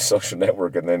get the social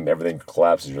network, and then everything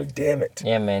collapses. You're like, damn it.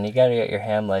 Yeah, man, you gotta get your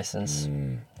ham license.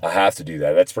 I have to do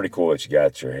that. That's pretty cool that you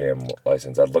got your ham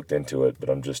license. I looked into it, but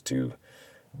I'm just too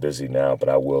busy now. But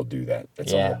I will do that.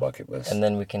 It's on the bucket list. And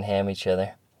then we can ham each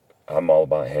other. I'm all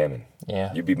about hamming.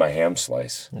 Yeah. You be my ham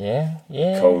slice. Yeah.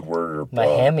 Code word or my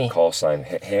hammy. Call sign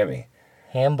hammy.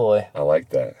 Ham boy. I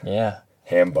like that. Yeah.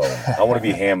 Ham bone. I want to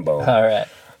be ham bone. All right.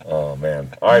 Oh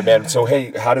man. All right, man. So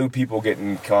hey, how do people get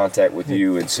in contact with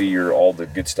you and see all the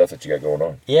good stuff that you got going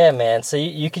on? Yeah, man. So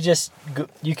you could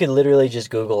literally just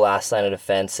Google Last Line of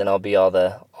Defense and I'll be all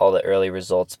the early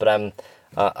results. But I'm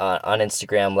on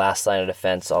Instagram, Last Line of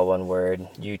Defense, all one word.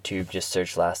 YouTube, just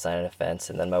search Last Line of Defense,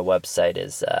 and then my website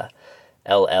is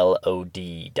LLOD.us.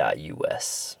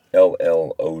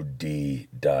 LLOD.us.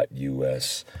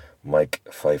 Mike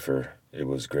Pfeiffer. It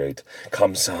was great.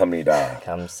 감사합니다.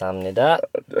 감사합니다.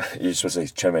 You're supposed to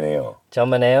say chemeneo.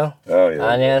 전만해요. Oh, yeah.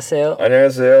 안녕하세요.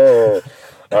 안녕하세요.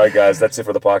 All right, guys, that's it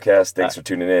for the podcast. Thanks for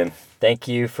tuning in. Thank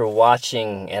you for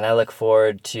watching, and I look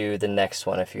forward to the next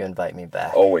one if you invite me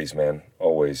back. Always, man.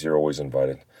 Always. You're always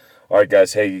invited. All right,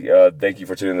 guys. Hey, thank you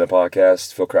for tuning in to the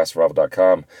podcast.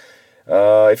 PhilCraftSurvival.com.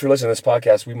 If you're listening to this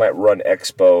podcast, we might run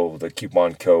Expo, the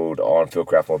coupon code on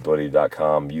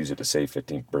PhilCraftMobility.com. Use it to save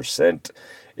 15%.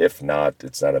 If not,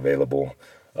 it's not available.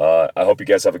 I hope you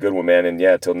guys have a good one, man. And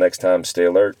yeah, until next time, stay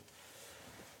alert,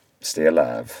 stay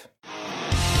alive.